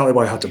 That's exactly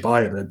why I had to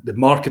buy it. The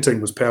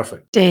marketing was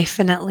perfect.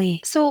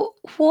 Definitely. So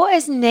what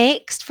is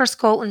next for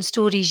Scotland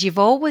Stories? You've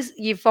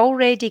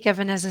already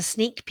given us a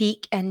sneak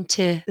peek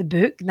into the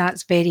book.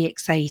 That's very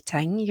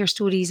exciting. Your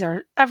stories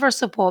are ever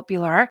so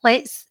popular.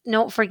 Let's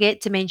not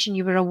forget to mention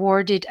you were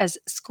awarded as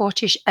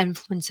Scottish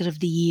Influencer of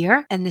the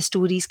Year in the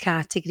Stories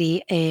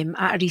category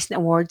at a recent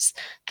awards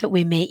that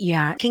we met you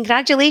at.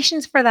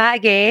 Congratulations for that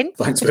again.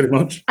 Thanks very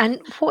much.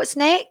 And what's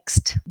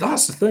next?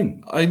 That's the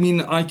thing. I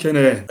mean, I kind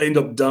of end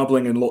up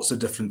dabbling in lots of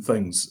different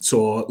things.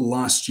 So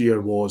last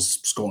year was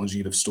Scotland's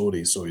Year of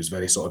Stories, so it was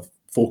very sort of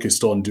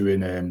focused on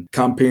doing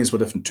campaigns for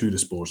different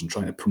tourist boards and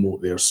trying to promote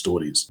their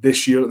stories.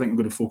 This year, I think I'm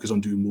going to focus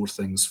on doing more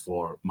things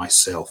for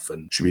myself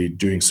and should be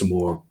doing some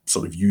more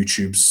sort of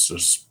YouTubes.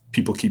 There's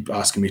people keep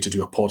asking me to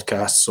do a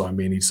podcast, so I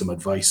may need some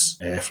advice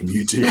from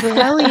you two.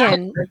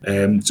 Brilliant.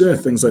 So yeah,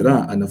 things like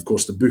that. And of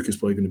course, the book is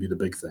probably going to be the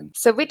big thing.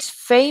 So which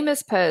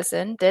famous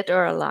person, dead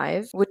or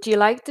alive, would you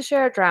like to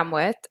share a dram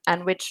with,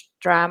 and which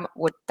dram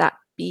would that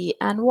be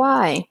and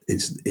why?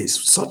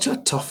 It's such a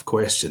tough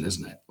question,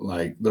 isn't it?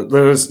 Like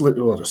there's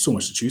so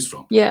much to choose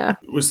from. Yeah.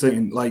 I was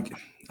thinking,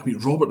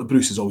 Robert the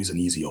Bruce is always an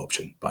easy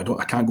option, but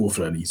I can't go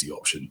for an easy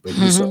option. But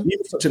he's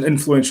such an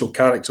influential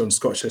character in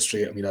Scottish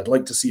history. I mean, I'd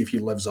like to see if he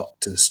lives up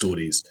to the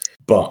stories.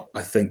 But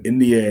I think in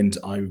the end,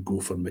 I would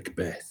go for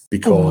Macbeth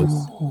because,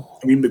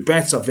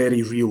 Macbeth's a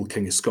very real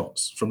King of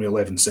Scots from the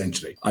 11th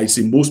century. I'd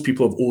say most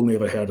people have only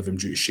ever heard of him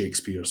due to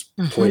Shakespeare's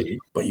play,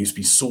 but he used to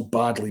be so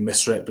badly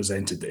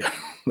misrepresented there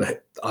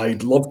that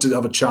I'd love to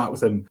have a chat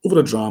with him over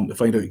a dram to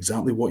find out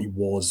exactly what he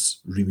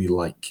was really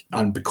like.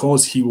 And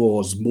because he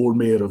was Lord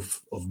Mayor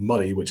of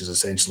Murray, which is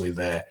essentially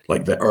the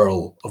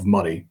Earl of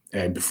Murray,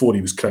 and before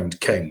he was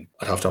crowned king,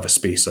 I'd have to have a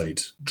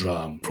Speyside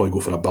dram. Probably go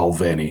for a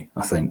Balvenie,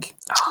 I think.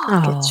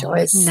 Good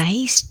choice.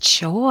 Nice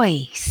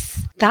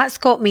choice. That's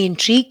got me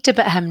intrigued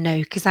about him now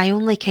because I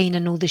only kind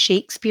of know the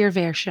Shakespeare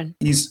version.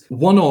 He's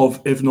one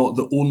of, if not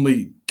the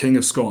only King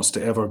of Scots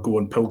to ever go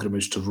on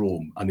pilgrimage to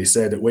Rome. And they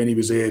said that when he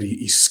was there,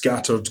 he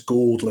scattered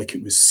gold like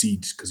it was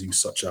seed because he was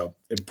such an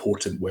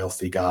important,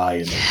 wealthy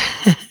guy.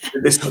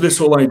 And this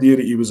whole idea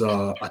that he was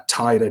a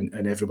tyrant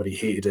and everybody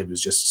hated him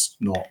was just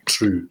not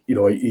true.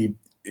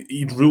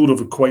 He'd ruled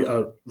over quite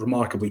a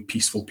remarkably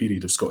peaceful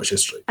period of Scottish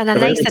history. And a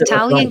nice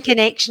Italian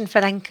connection for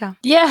Inca.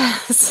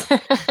 Yes.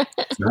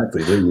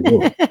 Exactly, there you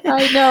go.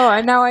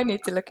 I know. I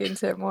need to look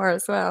into it more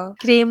as well.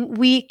 Graham,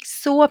 we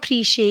so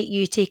appreciate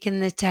you taking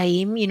the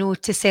time,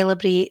 to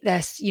celebrate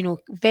this,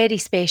 very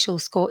special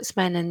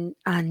Scotsman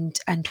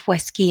and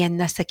whiskey in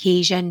this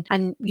occasion.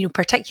 And,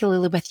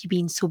 particularly with you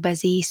being so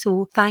busy.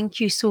 So thank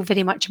you so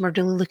very much. And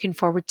we're really looking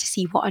forward to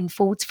see what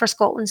unfolds for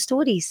Scotland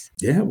Stories.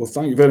 Yeah, well,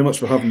 thank you very much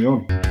for having me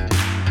on.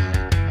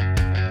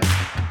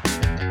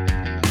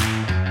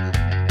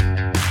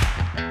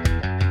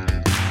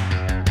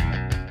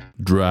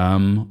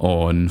 dram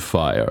on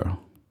fire.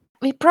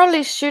 We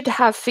probably should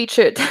have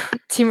featured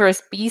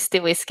Timorous Beastie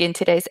whiskey in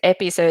today's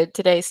episode,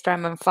 today's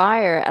Dram on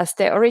Fire, as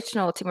the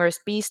original Timorous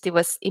Beastie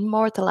was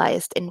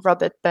immortalized in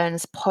Robert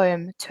Burns'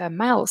 poem To a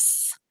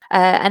Mouse.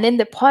 And in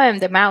the poem,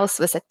 the mouse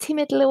was a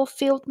timid little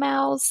field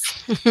mouse.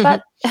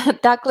 But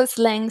Douglas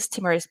Lang's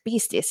Timorous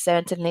Beastie is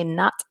certainly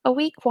not a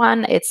weak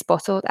one. It's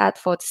bottled at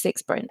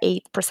 46.8%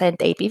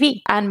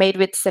 ABV and made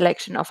with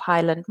selection of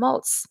Highland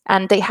malts.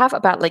 And they have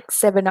about like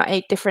 7 or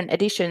 8 different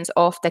editions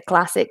of the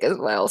classic as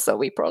well. So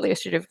we probably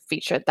should have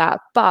featured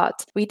that.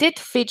 But we did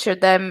feature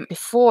them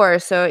before.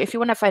 So if you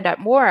want to find out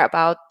more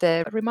about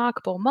the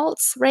remarkable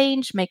malts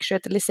range, make sure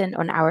to listen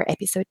on our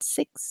episode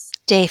 6.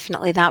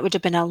 Definitely, that would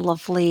have been a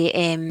lovely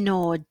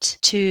nod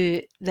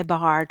to the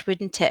bard,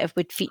 wouldn't it, if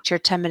we'd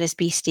featured Timorous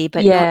Beastie,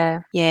 but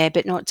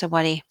but not to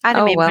worry. I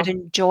remember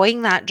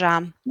enjoying that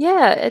dram.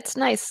 Yeah, it's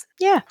nice.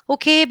 Yeah.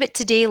 Okay, but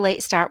today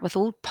let's start with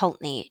Old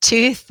Pulteney,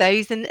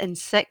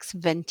 2006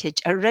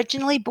 vintage,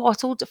 originally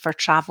bottled for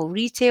travel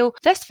retail.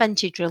 This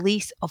vintage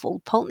release of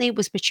Old Pulteney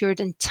was matured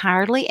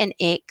entirely in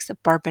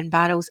ex-bourbon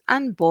barrels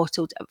and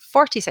bottled at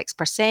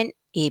 46%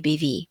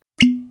 ABV.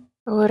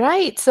 All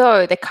right,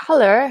 so the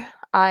colour,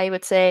 I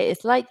would say,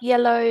 is light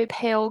yellow,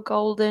 pale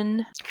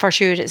golden. For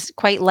sure, it's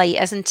quite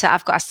light, isn't it?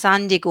 I've got a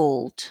sandy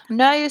gold.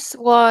 Nose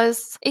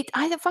was,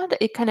 I found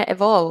that it kind of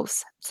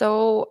evolves.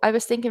 So I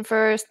was thinking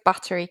first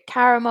buttery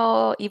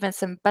caramel, even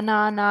some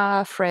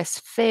banana, fresh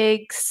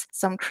figs,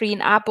 some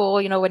green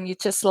apple, you know, when you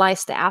just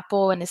slice the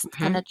apple and it's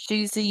kind of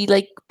juicy,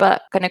 like,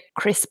 but kind of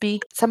crispy.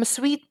 Some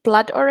sweet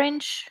blood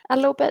orange, a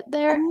little bit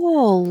there.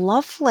 Oh,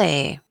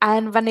 lovely.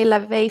 And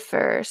vanilla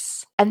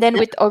wafers. And then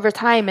with over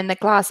time in the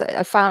glass,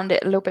 I found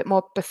it a little bit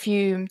more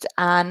perfumed.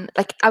 And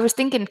like, I was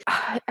thinking,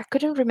 I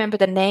couldn't remember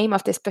the name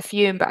of this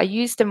perfume, but I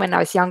used them when I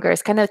was younger.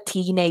 It's kind of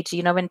teenage,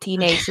 you know, when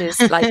teenagers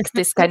like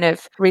this kind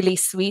of really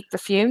sweet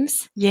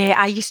perfumes. Yeah,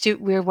 I used to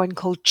wear one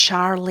called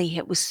Charlie.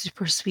 It was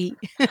super sweet.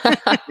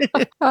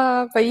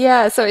 But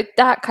yeah, so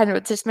that kind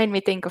of just made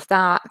me think of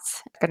that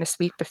kind of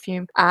sweet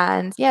perfume.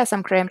 And yeah,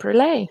 some creme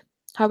brulee.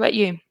 How about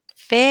you?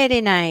 Very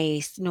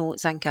nice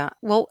notes, Inka.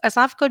 Well, as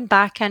I've gone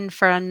back in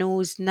for a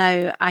nose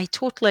now, I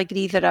totally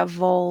agree that it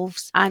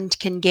evolves and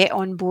can get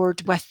on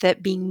board with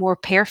it being more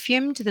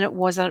perfumed than it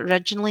was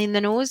originally in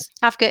the nose.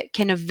 I've got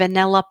kind of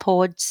vanilla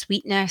pod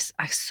sweetness,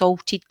 a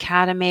salted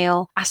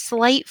caramel, a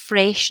slight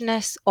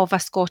freshness of a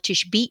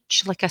Scottish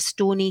beach, like a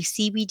stony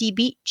seaweedy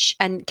beach,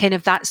 and kind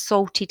of that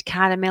salted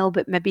caramel,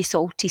 but maybe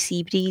salty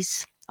sea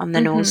breeze on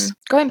the nose.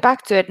 Going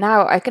back to it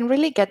now, I can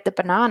really get the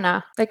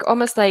banana, like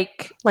almost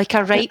like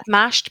a ripe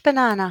mashed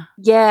banana.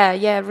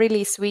 Yeah,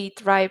 really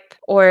sweet, ripe,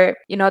 or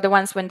you know the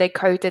ones when they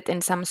coat it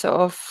in some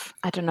sort of,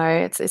 I don't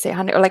know, is it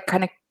honey or like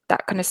kind of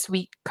that kind of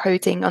sweet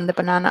coating on the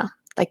banana,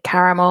 like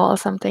caramel or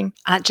something.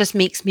 That just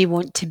makes me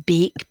want to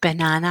bake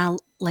banana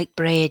like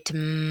bread.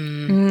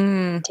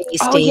 Tasty.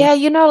 Oh yeah,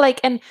 you know,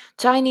 like in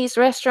Chinese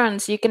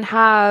restaurants, you can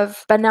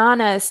have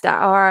bananas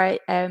that are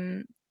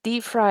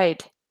deep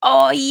fried.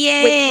 Oh,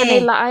 yeah. With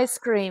vanilla ice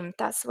cream.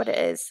 That's what it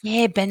is.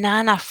 Yeah,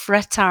 banana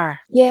fritter.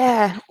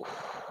 Yeah. Ooh,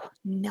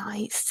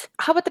 nice.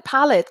 How about the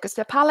palate? Because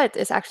the palate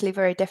is actually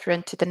very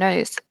different to the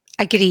nose.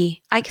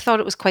 Agree. I thought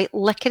it was quite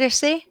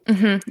licorice-y.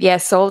 Yeah,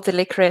 salty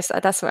licorice.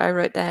 That's what I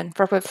wrote down.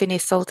 Proper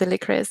Finnish salty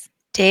licorice.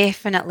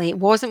 Definitely. It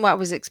wasn't what I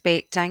was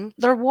expecting.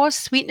 There was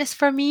sweetness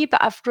for me,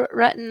 but I've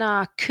written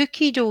a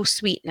cookie dough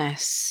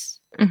sweetness.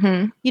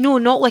 You know,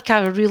 not like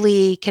a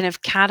really kind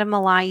of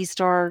caramelized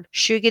or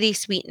sugary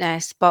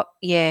sweetness, but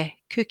yeah,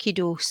 cookie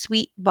dough,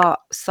 sweet but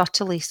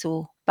subtly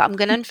so. But I'm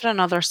going in for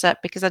another sip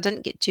because I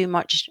didn't get too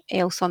much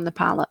else on the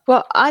palate.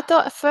 Well, I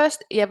thought at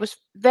first, it was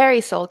very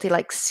salty,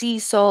 like sea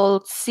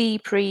salt, sea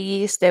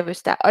breeze. There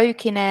was that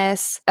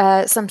oakiness,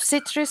 some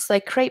citrus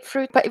like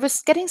grapefruit, but it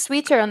was getting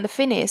sweeter on the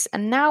finish.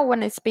 And now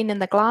when it's been in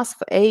the glass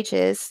for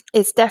ages,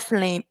 it's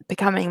definitely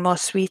becoming more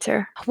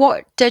sweeter.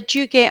 What did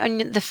you get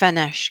on the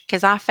finish?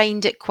 Because I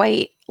find it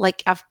quite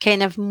like I've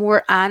kind of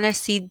more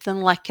aniseed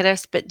than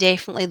licorice, but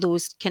definitely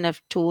those kind of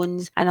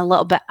tones and a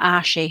little bit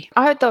ashy.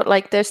 I thought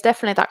like there's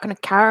definitely that kind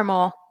of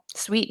caramel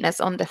sweetness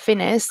on the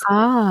finish.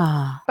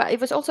 But it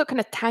was also kind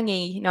of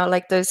tangy, you know,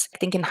 like those,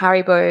 thinking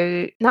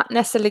Haribo, not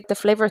necessarily the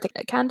flavor of the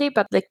candy,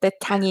 but like the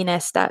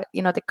tanginess that,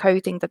 you know, the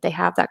coating that they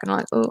have, that kind of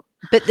like, oh.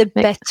 But the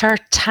bitter,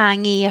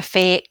 tangy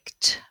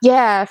effect.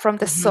 Yeah, from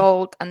the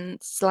salt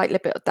and slightly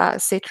bit of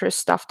that citrus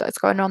stuff that's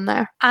going on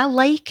there. I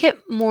like it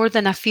more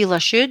than I feel I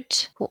should.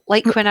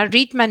 Like when I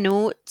read my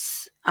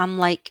notes, I'm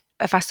like,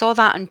 if I saw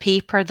that on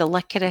paper, the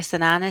licorice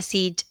and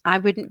aniseed, I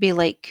wouldn't be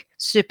like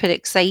super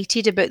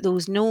excited about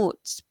those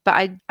notes,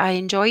 but I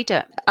enjoyed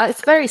it.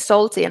 It's very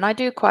salty, and I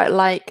do quite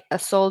like a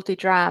salty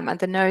dram, and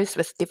the nose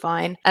was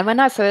divine. And when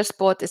I first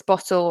bought this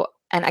bottle,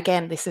 and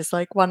again, this is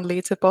like 1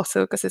 liter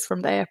bottle because it's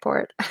from the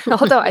airport.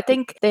 Although I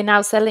think they're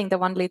now selling the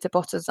 1 liter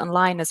bottles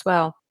online as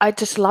well. I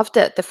just loved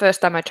it the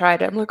first time I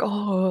tried it. I'm like,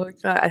 oh,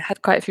 I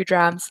had quite a few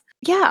drams.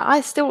 Yeah,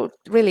 I still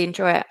really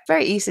enjoy it.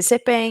 Very easy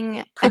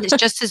sipping. And it's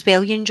just as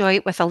well you enjoy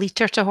it with a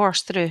liter to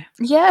horse through.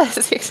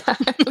 Yes,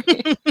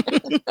 exactly.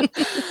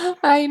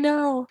 I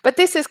know. But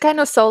this is kind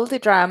of salty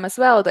dram as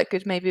well that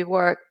could maybe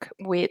work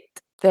with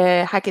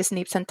the haggis,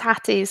 nips and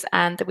tatties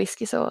and the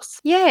whiskey sauce.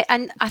 Yeah,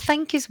 and I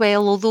think as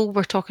well, although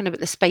we're talking about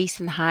the spice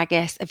and the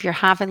haggis, if you're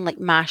having like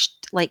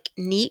mashed like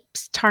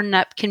neeps,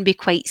 turnip can be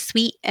quite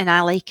sweet, and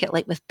I like it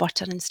like with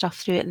butter and stuff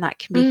through it, and that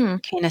can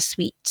be kind of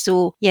sweet.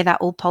 So yeah, that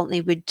Old Pulteney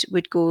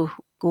would go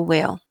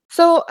well.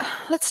 So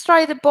let's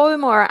try the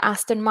Bowmore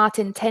Aston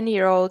Martin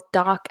 10-year-old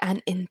dark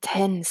and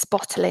intense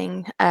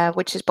bottling,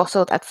 which is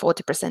bottled at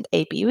 40%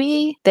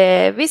 ABV.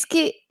 The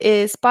whiskey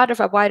is part of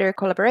a wider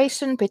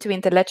collaboration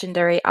between the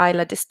legendary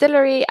Islay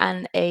Distillery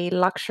and a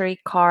luxury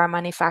car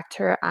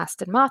manufacturer,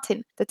 Aston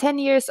Martin. The 10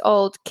 years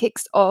old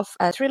kicks off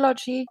a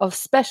trilogy of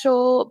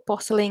special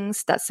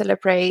bottlings that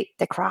celebrate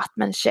the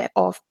craftsmanship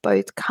of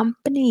both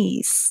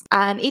companies.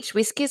 And each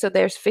whiskey, so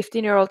there's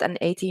 15-year-old and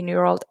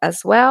 18-year-old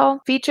as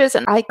well, features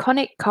an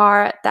iconic car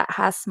that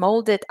has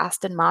molded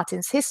Aston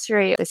Martin's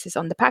history. This is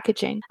on the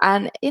packaging.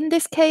 And in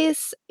this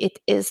case, it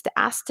is the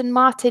Aston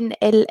Martin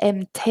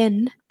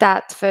LM10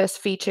 that first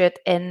featured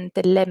in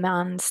the Le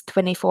Mans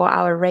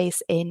 24-hour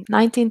race in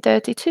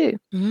 1932.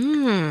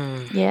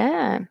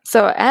 Yeah.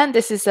 So, and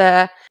this is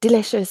a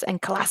delicious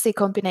and classy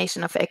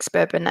combination of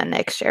ex-bourbon and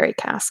ex-sherry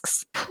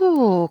casks.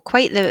 Oh,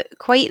 quite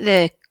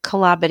the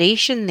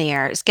collaboration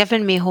there. It's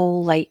given me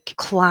whole like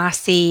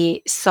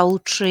classy,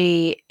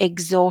 sultry,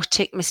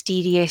 exotic,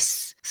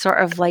 mysterious sort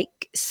of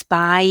like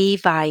spy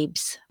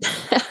vibes.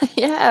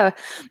 Yeah,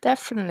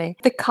 definitely.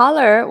 The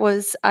color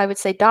was, I would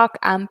say, dark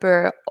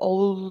amber,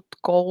 old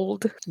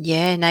gold.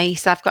 Yeah,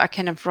 nice. I've got a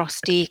kind of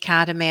rusty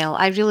caramel.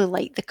 I really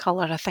like the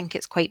color. I think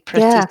it's quite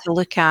pretty Yeah. to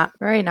look at.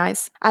 Very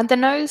nice. And the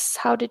nose,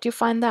 how did you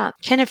find that?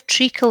 Kind of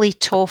treacly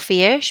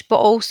toffee-ish, but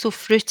also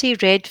fruity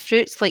red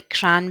fruits like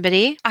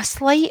cranberry. A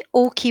slight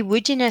oaky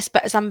woodiness,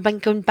 but as I'm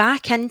going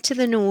back into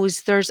the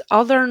nose, there's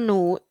other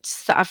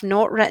notes that I've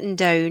not written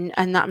down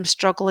and that I'm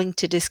struggling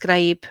to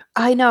describe.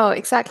 I know,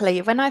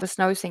 exactly. When I was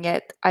nosing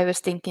it, I was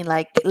thinking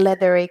like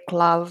leathery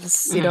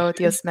gloves,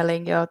 you're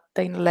smelling your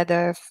thin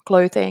leather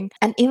clothing,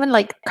 and even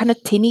like kind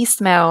of tinny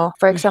smell.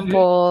 For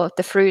example,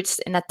 the fruits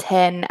in a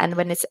tin and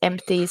when it's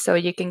empty, so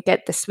you can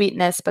get the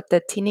sweetness, but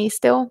the tinny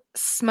still.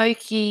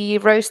 Smoky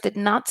roasted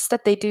nuts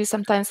that they do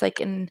sometimes like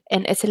in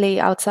Italy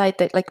outside,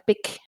 the like big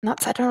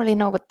nuts. I don't really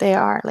know what they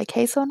are, like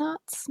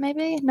hazelnuts,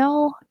 maybe?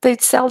 No? They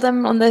sell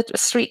them on the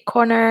street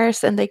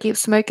corners and they keep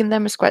smoking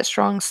them. It's quite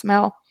strong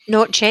smell.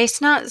 Not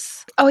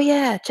chestnuts. Oh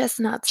yeah,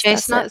 chestnuts.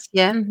 Chestnuts,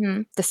 yeah.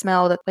 The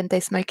smell that when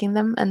they're smoking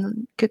them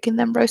and cooking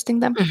them,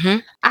 roasting them.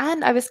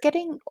 And I was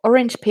getting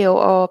orange peel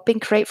or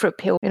pink grapefruit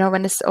peel,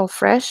 when it's all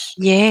fresh.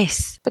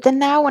 Yes. But then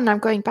now when I'm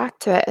going back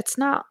to it, it's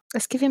not.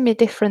 It's giving me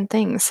different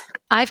things.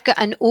 I've got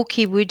an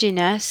oaky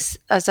woodiness,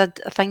 as I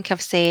think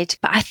I've said,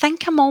 but I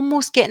think I'm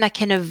almost getting a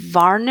kind of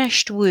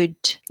varnished wood.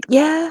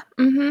 Yeah.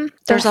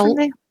 There's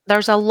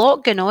a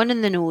lot going on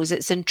in the nose.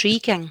 It's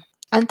intriguing.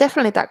 And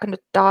definitely that kind of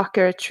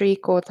darker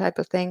treacle type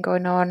of thing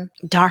going on.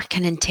 Dark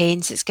and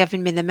intense. It's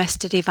giving me the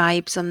mystery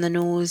vibes on the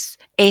nose.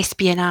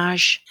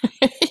 Espionage.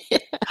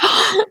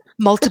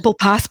 Multiple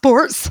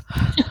passports.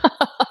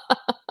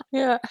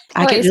 Yeah.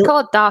 It's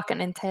called dark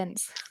and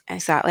intense.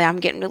 Exactly. I'm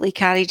getting really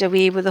carried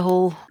away with the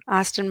whole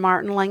Aston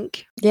Martin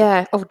link.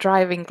 Yeah. Oh,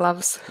 driving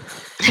gloves.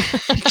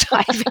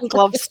 Driving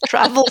gloves,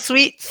 travel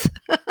suites.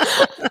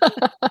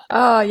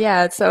 Oh,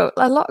 yeah. So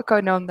a lot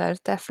going on there,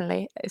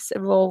 definitely. It's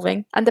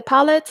evolving. And the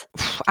palate?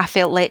 I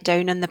felt let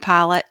down on the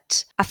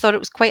palate. I thought it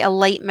was quite a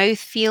light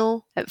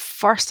mouthfeel. At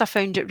first, I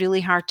found it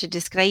really hard to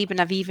describe,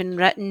 and I've even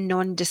written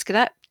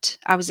nondescript.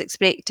 I was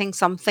expecting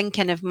something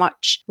kind of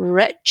much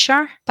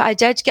richer, but I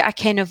did get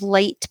a kind of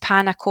light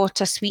panna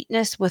cotta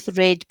sweetness with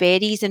red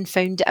berries and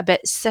found it a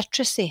bit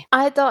citrusy.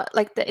 I thought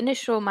like the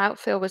initial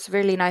mouthfeel was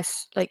really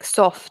nice, like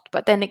soft,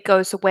 but then it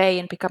goes away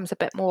and becomes a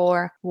bit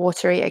more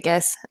watery, I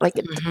guess. Like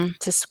it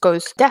just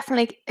goes,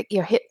 definitely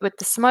you're hit with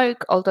the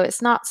smoke, although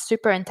it's not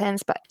super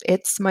intense, but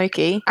it's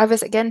smoky. I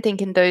was again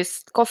thinking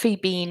those coffee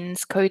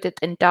beans coated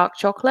in dark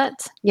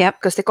chocolate.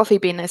 Yep. Because the coffee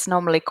bean is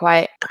normally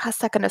has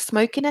that kind of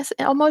smokiness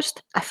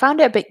almost. I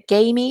found it a bit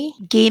gamey.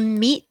 Game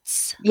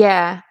meats?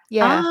 Yeah.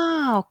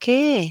 Ah,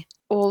 okay.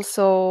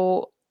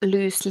 Also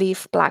loose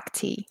leaf black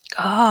tea.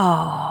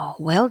 Oh,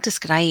 well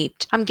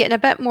described. I'm getting a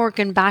bit more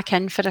going back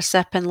in for a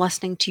sip, and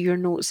listening to your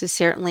notes is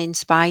certainly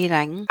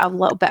inspiring. A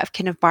little bit of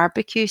kind of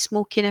barbecue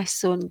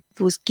smokiness on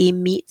those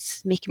game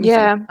meats, making me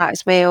think of that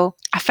as well.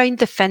 I found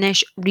the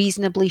finish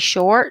reasonably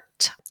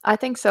short. I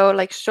think so,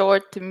 like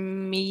short to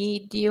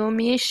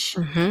medium-ish.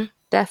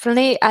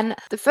 Definitely. And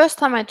the first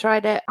time I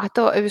tried it, I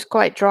thought it was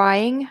quite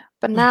drying.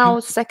 But now,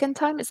 second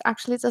time, it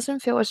actually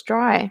doesn't feel as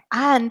dry.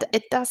 And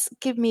it does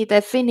give me,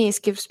 the finish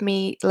gives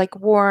me like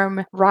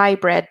warm rye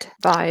bread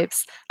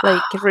vibes.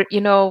 Like,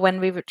 when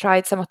we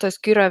tried some of those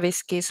Gura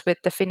whiskies with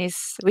the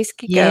Finnish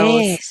whiskey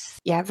girls.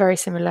 Yeah, very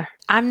similar.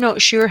 I'm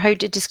not sure how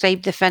to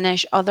describe the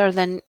finish other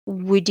than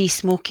woody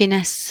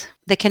smokiness.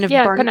 The kind of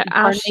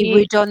burny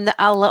wood on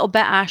a little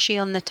bit ashy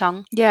on the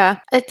tongue. Yeah,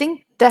 I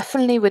think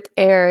definitely with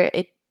air,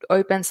 it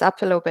opens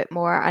up a little bit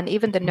more, and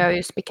even the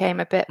nose became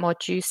a bit more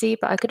juicy,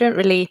 but I couldn't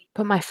really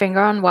put my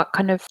finger on what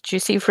kind of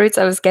juicy fruits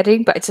I was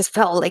getting, but it just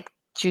felt like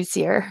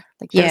juicier.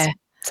 Like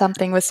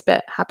something was a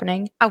bit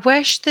happening. I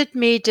wish they'd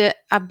made it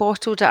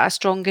bottled at a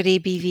stronger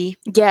ABV.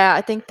 Yeah,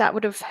 I think that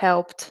would have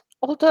helped.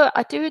 Although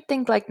I do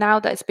think like now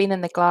that it's been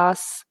in the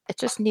glass, it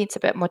just needs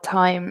a bit more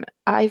time.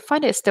 I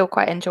find it still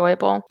quite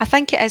enjoyable. I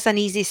think it is an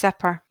easy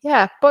sipper.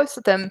 Yeah, both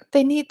of them.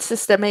 They need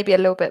just maybe a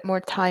little bit more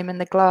time in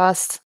the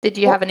glass. Did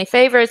you have any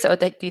favorites, or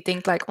do you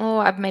think like, oh,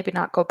 I'd maybe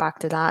not go back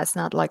to that? It's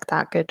not like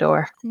that good,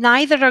 or?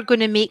 Neither are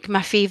going to make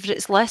my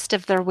favourites list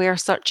if there were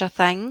such a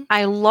thing.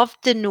 I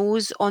loved the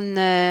nose on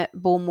the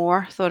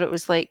Bowmore. Thought it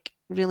was like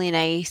really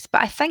nice.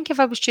 But I think if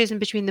I was choosing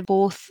between the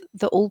both,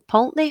 the Old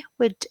Pulteney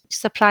would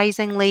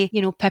surprisingly,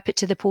 pip it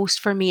to the post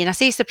for me. And I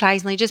say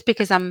surprisingly just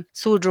because I'm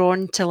so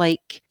drawn to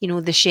like,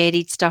 the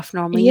sherried stuff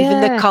normally,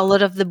 even the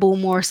colour of the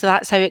Bowmore. So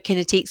that's how it kind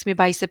of takes me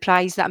by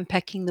surprise that I'm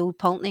picking the Old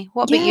Pulteney.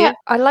 What about you?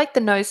 I like the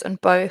nose on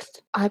both.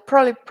 I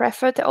probably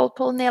prefer the Old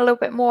Pulteney a little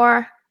bit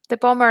more. The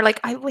Bomber, like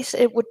I wish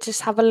it would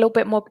just have a little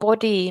bit more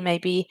body,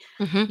 maybe,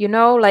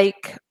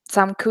 like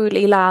some cool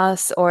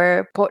Lilas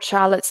or pot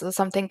shallots or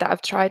something that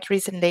I've tried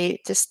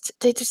recently.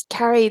 They just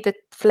carry the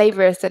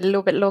flavors a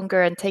little bit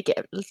longer and take it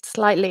a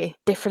slightly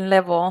different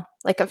level.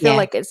 Like I feel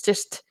like it's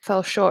just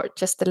fell short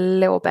just a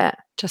little bit.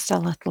 Just a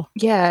little.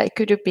 Yeah, it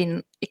could have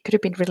been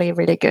really,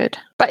 really good.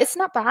 But it's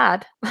not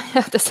bad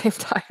at the same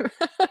time.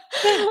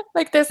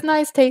 Like there's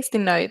nice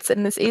tasting notes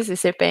and it's easy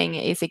sipping,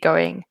 easy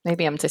going.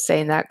 Maybe I'm just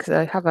saying that because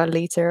I have a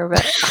liter of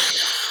it.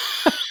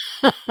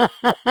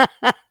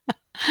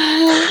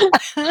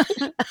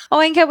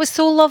 Oh, Inga, it was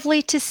so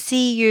lovely to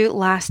see you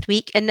last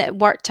week, and it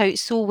worked out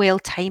so well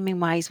timing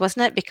wise,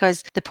 wasn't it?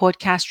 Because the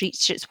podcast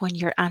reached its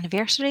 1-year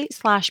anniversary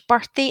 /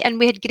 birthday, and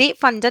we had great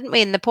fun, didn't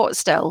we, in the pot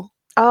still?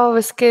 Oh, it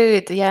was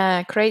good.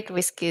 Yeah, great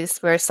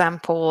whiskies were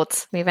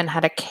sampled. We even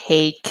had a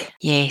cake.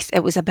 Yes,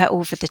 it was a bit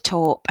over the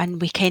top,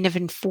 and we kind of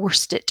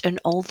enforced it on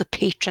all the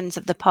patrons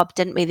of the pub,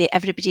 didn't we?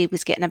 Everybody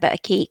was getting a bit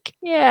of cake.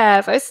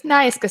 Yeah, but it's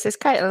nice because it's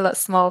quite a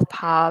small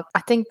pub. I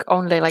think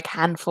only like a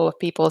handful of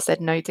people said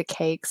no to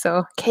cake.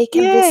 So cake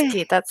and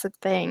whiskey, that's the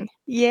thing.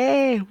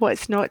 Yeah,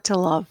 what's not to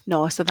love?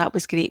 No, so that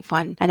was great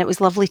fun. And it was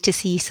lovely to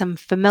see some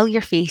familiar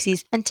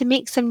faces and to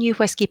make some new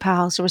Whisky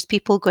pals. There was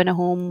people going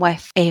home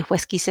with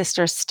Whisky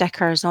Sisters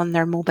stickers on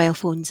their mobile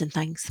phones and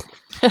things.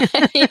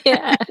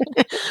 Yeah.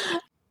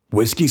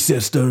 Whisky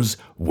Sisters,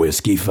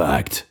 Whisky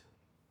Fact.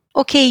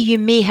 Okay, you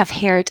may have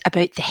heard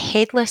about the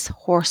Headless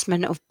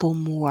Horseman of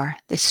Bowmore.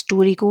 The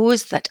story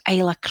goes that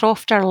Isla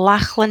Crofter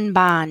Lachlan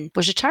Ban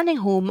was returning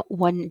home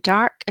one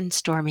dark and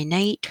stormy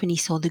night when he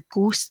saw the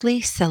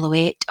ghostly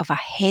silhouette of a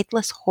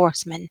headless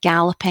horseman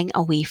galloping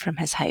away from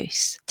his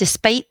house.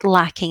 Despite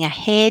lacking a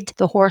head,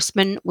 the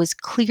horseman was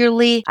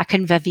clearly a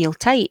convivial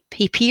type.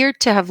 He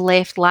appeared to have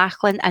left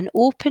Lachlan an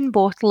open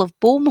bottle of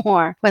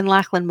Bowmore. When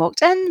Lachlan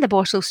walked in, the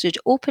bottle stood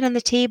open on the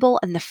table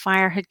and the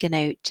fire had gone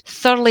out.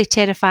 Thoroughly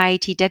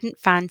terrified, he didn't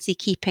fancy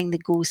keeping the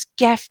ghost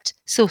gift,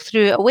 so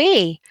threw it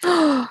away.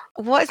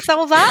 What's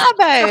all that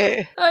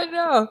about? I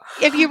know.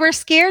 If you were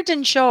scared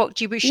and shocked,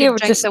 you should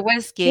drink just, the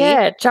whiskey.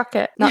 Yeah, chuck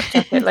it. Not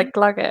chuck it, like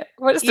plug it.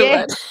 What is the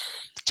word?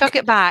 Chuck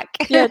it back.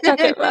 Yeah, chuck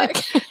it back.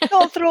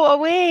 Don't throw it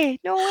away.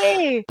 No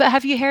way. But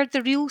have you heard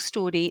the real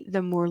story,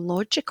 the more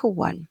logical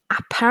one?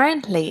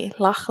 Apparently,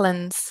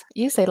 Lachlan's...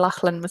 You say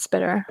Lachlan was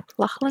better.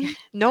 Lachlan?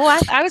 No,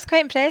 I was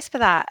quite impressed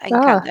with that.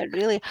 I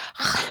really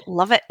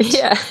love it.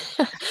 Yeah.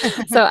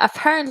 So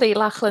apparently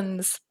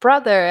Lachlan's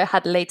brother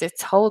had later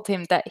told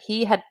him that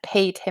he had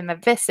paid him a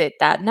visit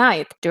that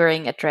night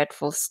during a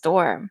dreadful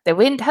storm. The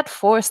wind had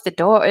forced the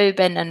door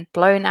open and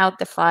blown out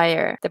the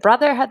fire. The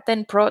brother had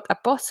then brought a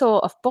bottle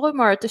of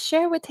Bowmore to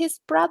share with his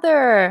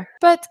brother,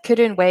 but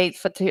couldn't wait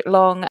for too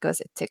long because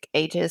it took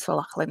ages for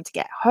Lachlan to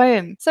get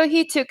home. So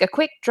he took a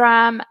quick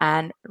dram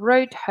and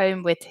rode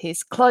home with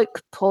his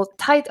cloak pulled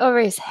tight over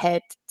his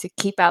head to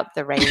keep out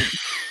the rain.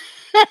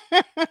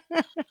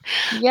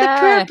 The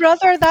poor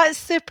brother, that's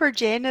super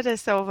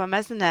generous of him,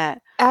 isn't it?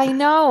 I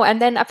know.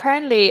 And then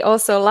apparently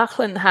also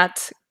Lachlan had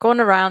gone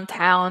around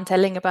town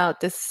telling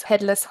about this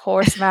headless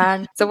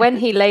horseman. So when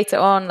he later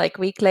on, like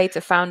a week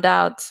later, found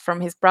out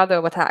from his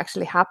brother what had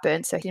actually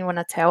happened, so he didn't want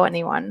to tell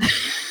anyone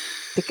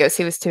because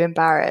he was too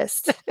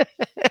embarrassed.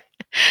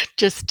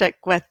 Just stick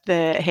with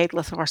the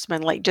headless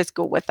horseman, like just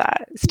go with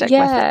that. Stick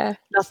with it.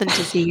 Nothing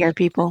to see here,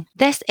 people.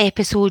 This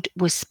episode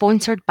was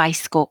sponsored by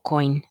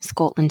Scotcoin,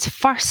 Scotland's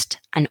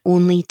first and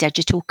only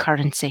digital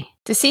currency.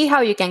 To see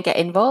how you can get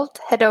involved,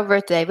 head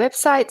over to their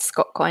website,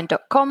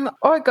 scotcoin.com,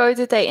 or go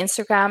to their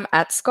Instagram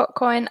at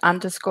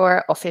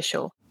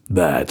scotcoin_official.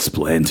 That's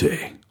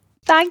plenty.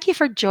 Thank you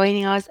for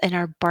joining us in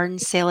our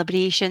Burns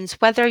celebrations.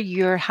 Whether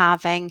you're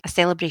having a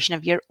celebration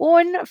of your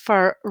own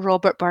for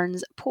Robert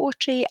Burns'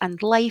 poetry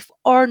and life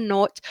or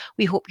not,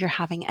 we hope you're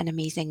having an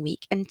amazing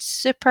week and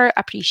super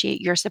appreciate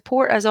your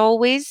support as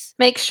always.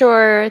 Make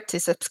sure to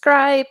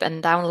subscribe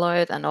and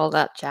download and all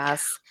that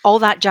jazz. All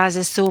that jazz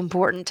is so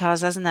important to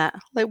us, isn't it?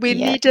 Like we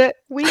Yeah. need it.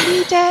 We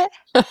need it.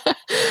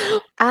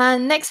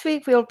 And next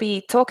week we'll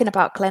be talking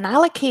about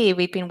Glenallachie.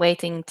 We've been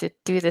waiting to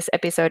do this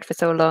episode for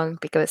so long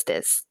because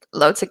there's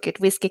loads of good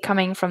whiskey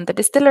coming from the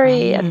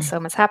distillery and so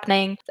much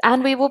happening.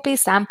 And we will be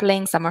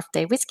sampling some of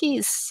their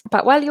whiskies.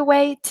 But while you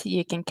wait,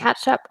 you can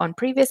catch up on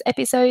previous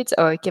episodes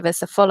or give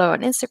us a follow on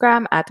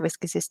Instagram at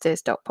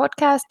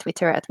whiskysisters.podcast,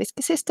 Twitter at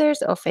Whisky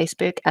Sisters, or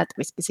Facebook at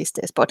Whisky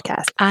Sisters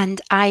Podcast. And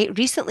I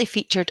recently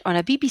featured on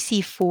a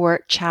BBC4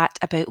 chat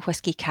about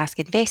whiskey cask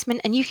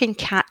investment, and you can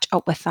catch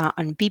up with that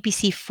on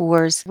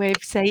BBC4's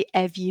website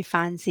if you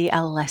fancy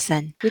a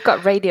listen. You've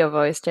got radio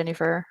voice,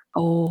 Jennifer.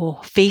 Oh,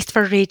 face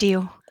for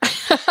radio.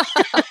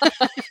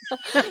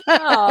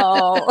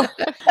 Oh,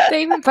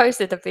 they even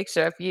posted a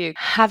picture of you.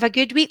 Have a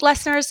good week,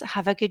 listeners.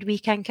 Have a good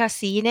week, Inca.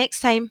 See you next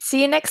time.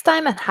 See you next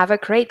time and have a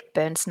great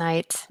Burns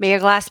night. May your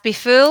glass be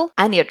full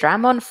And your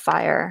dram on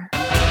fire.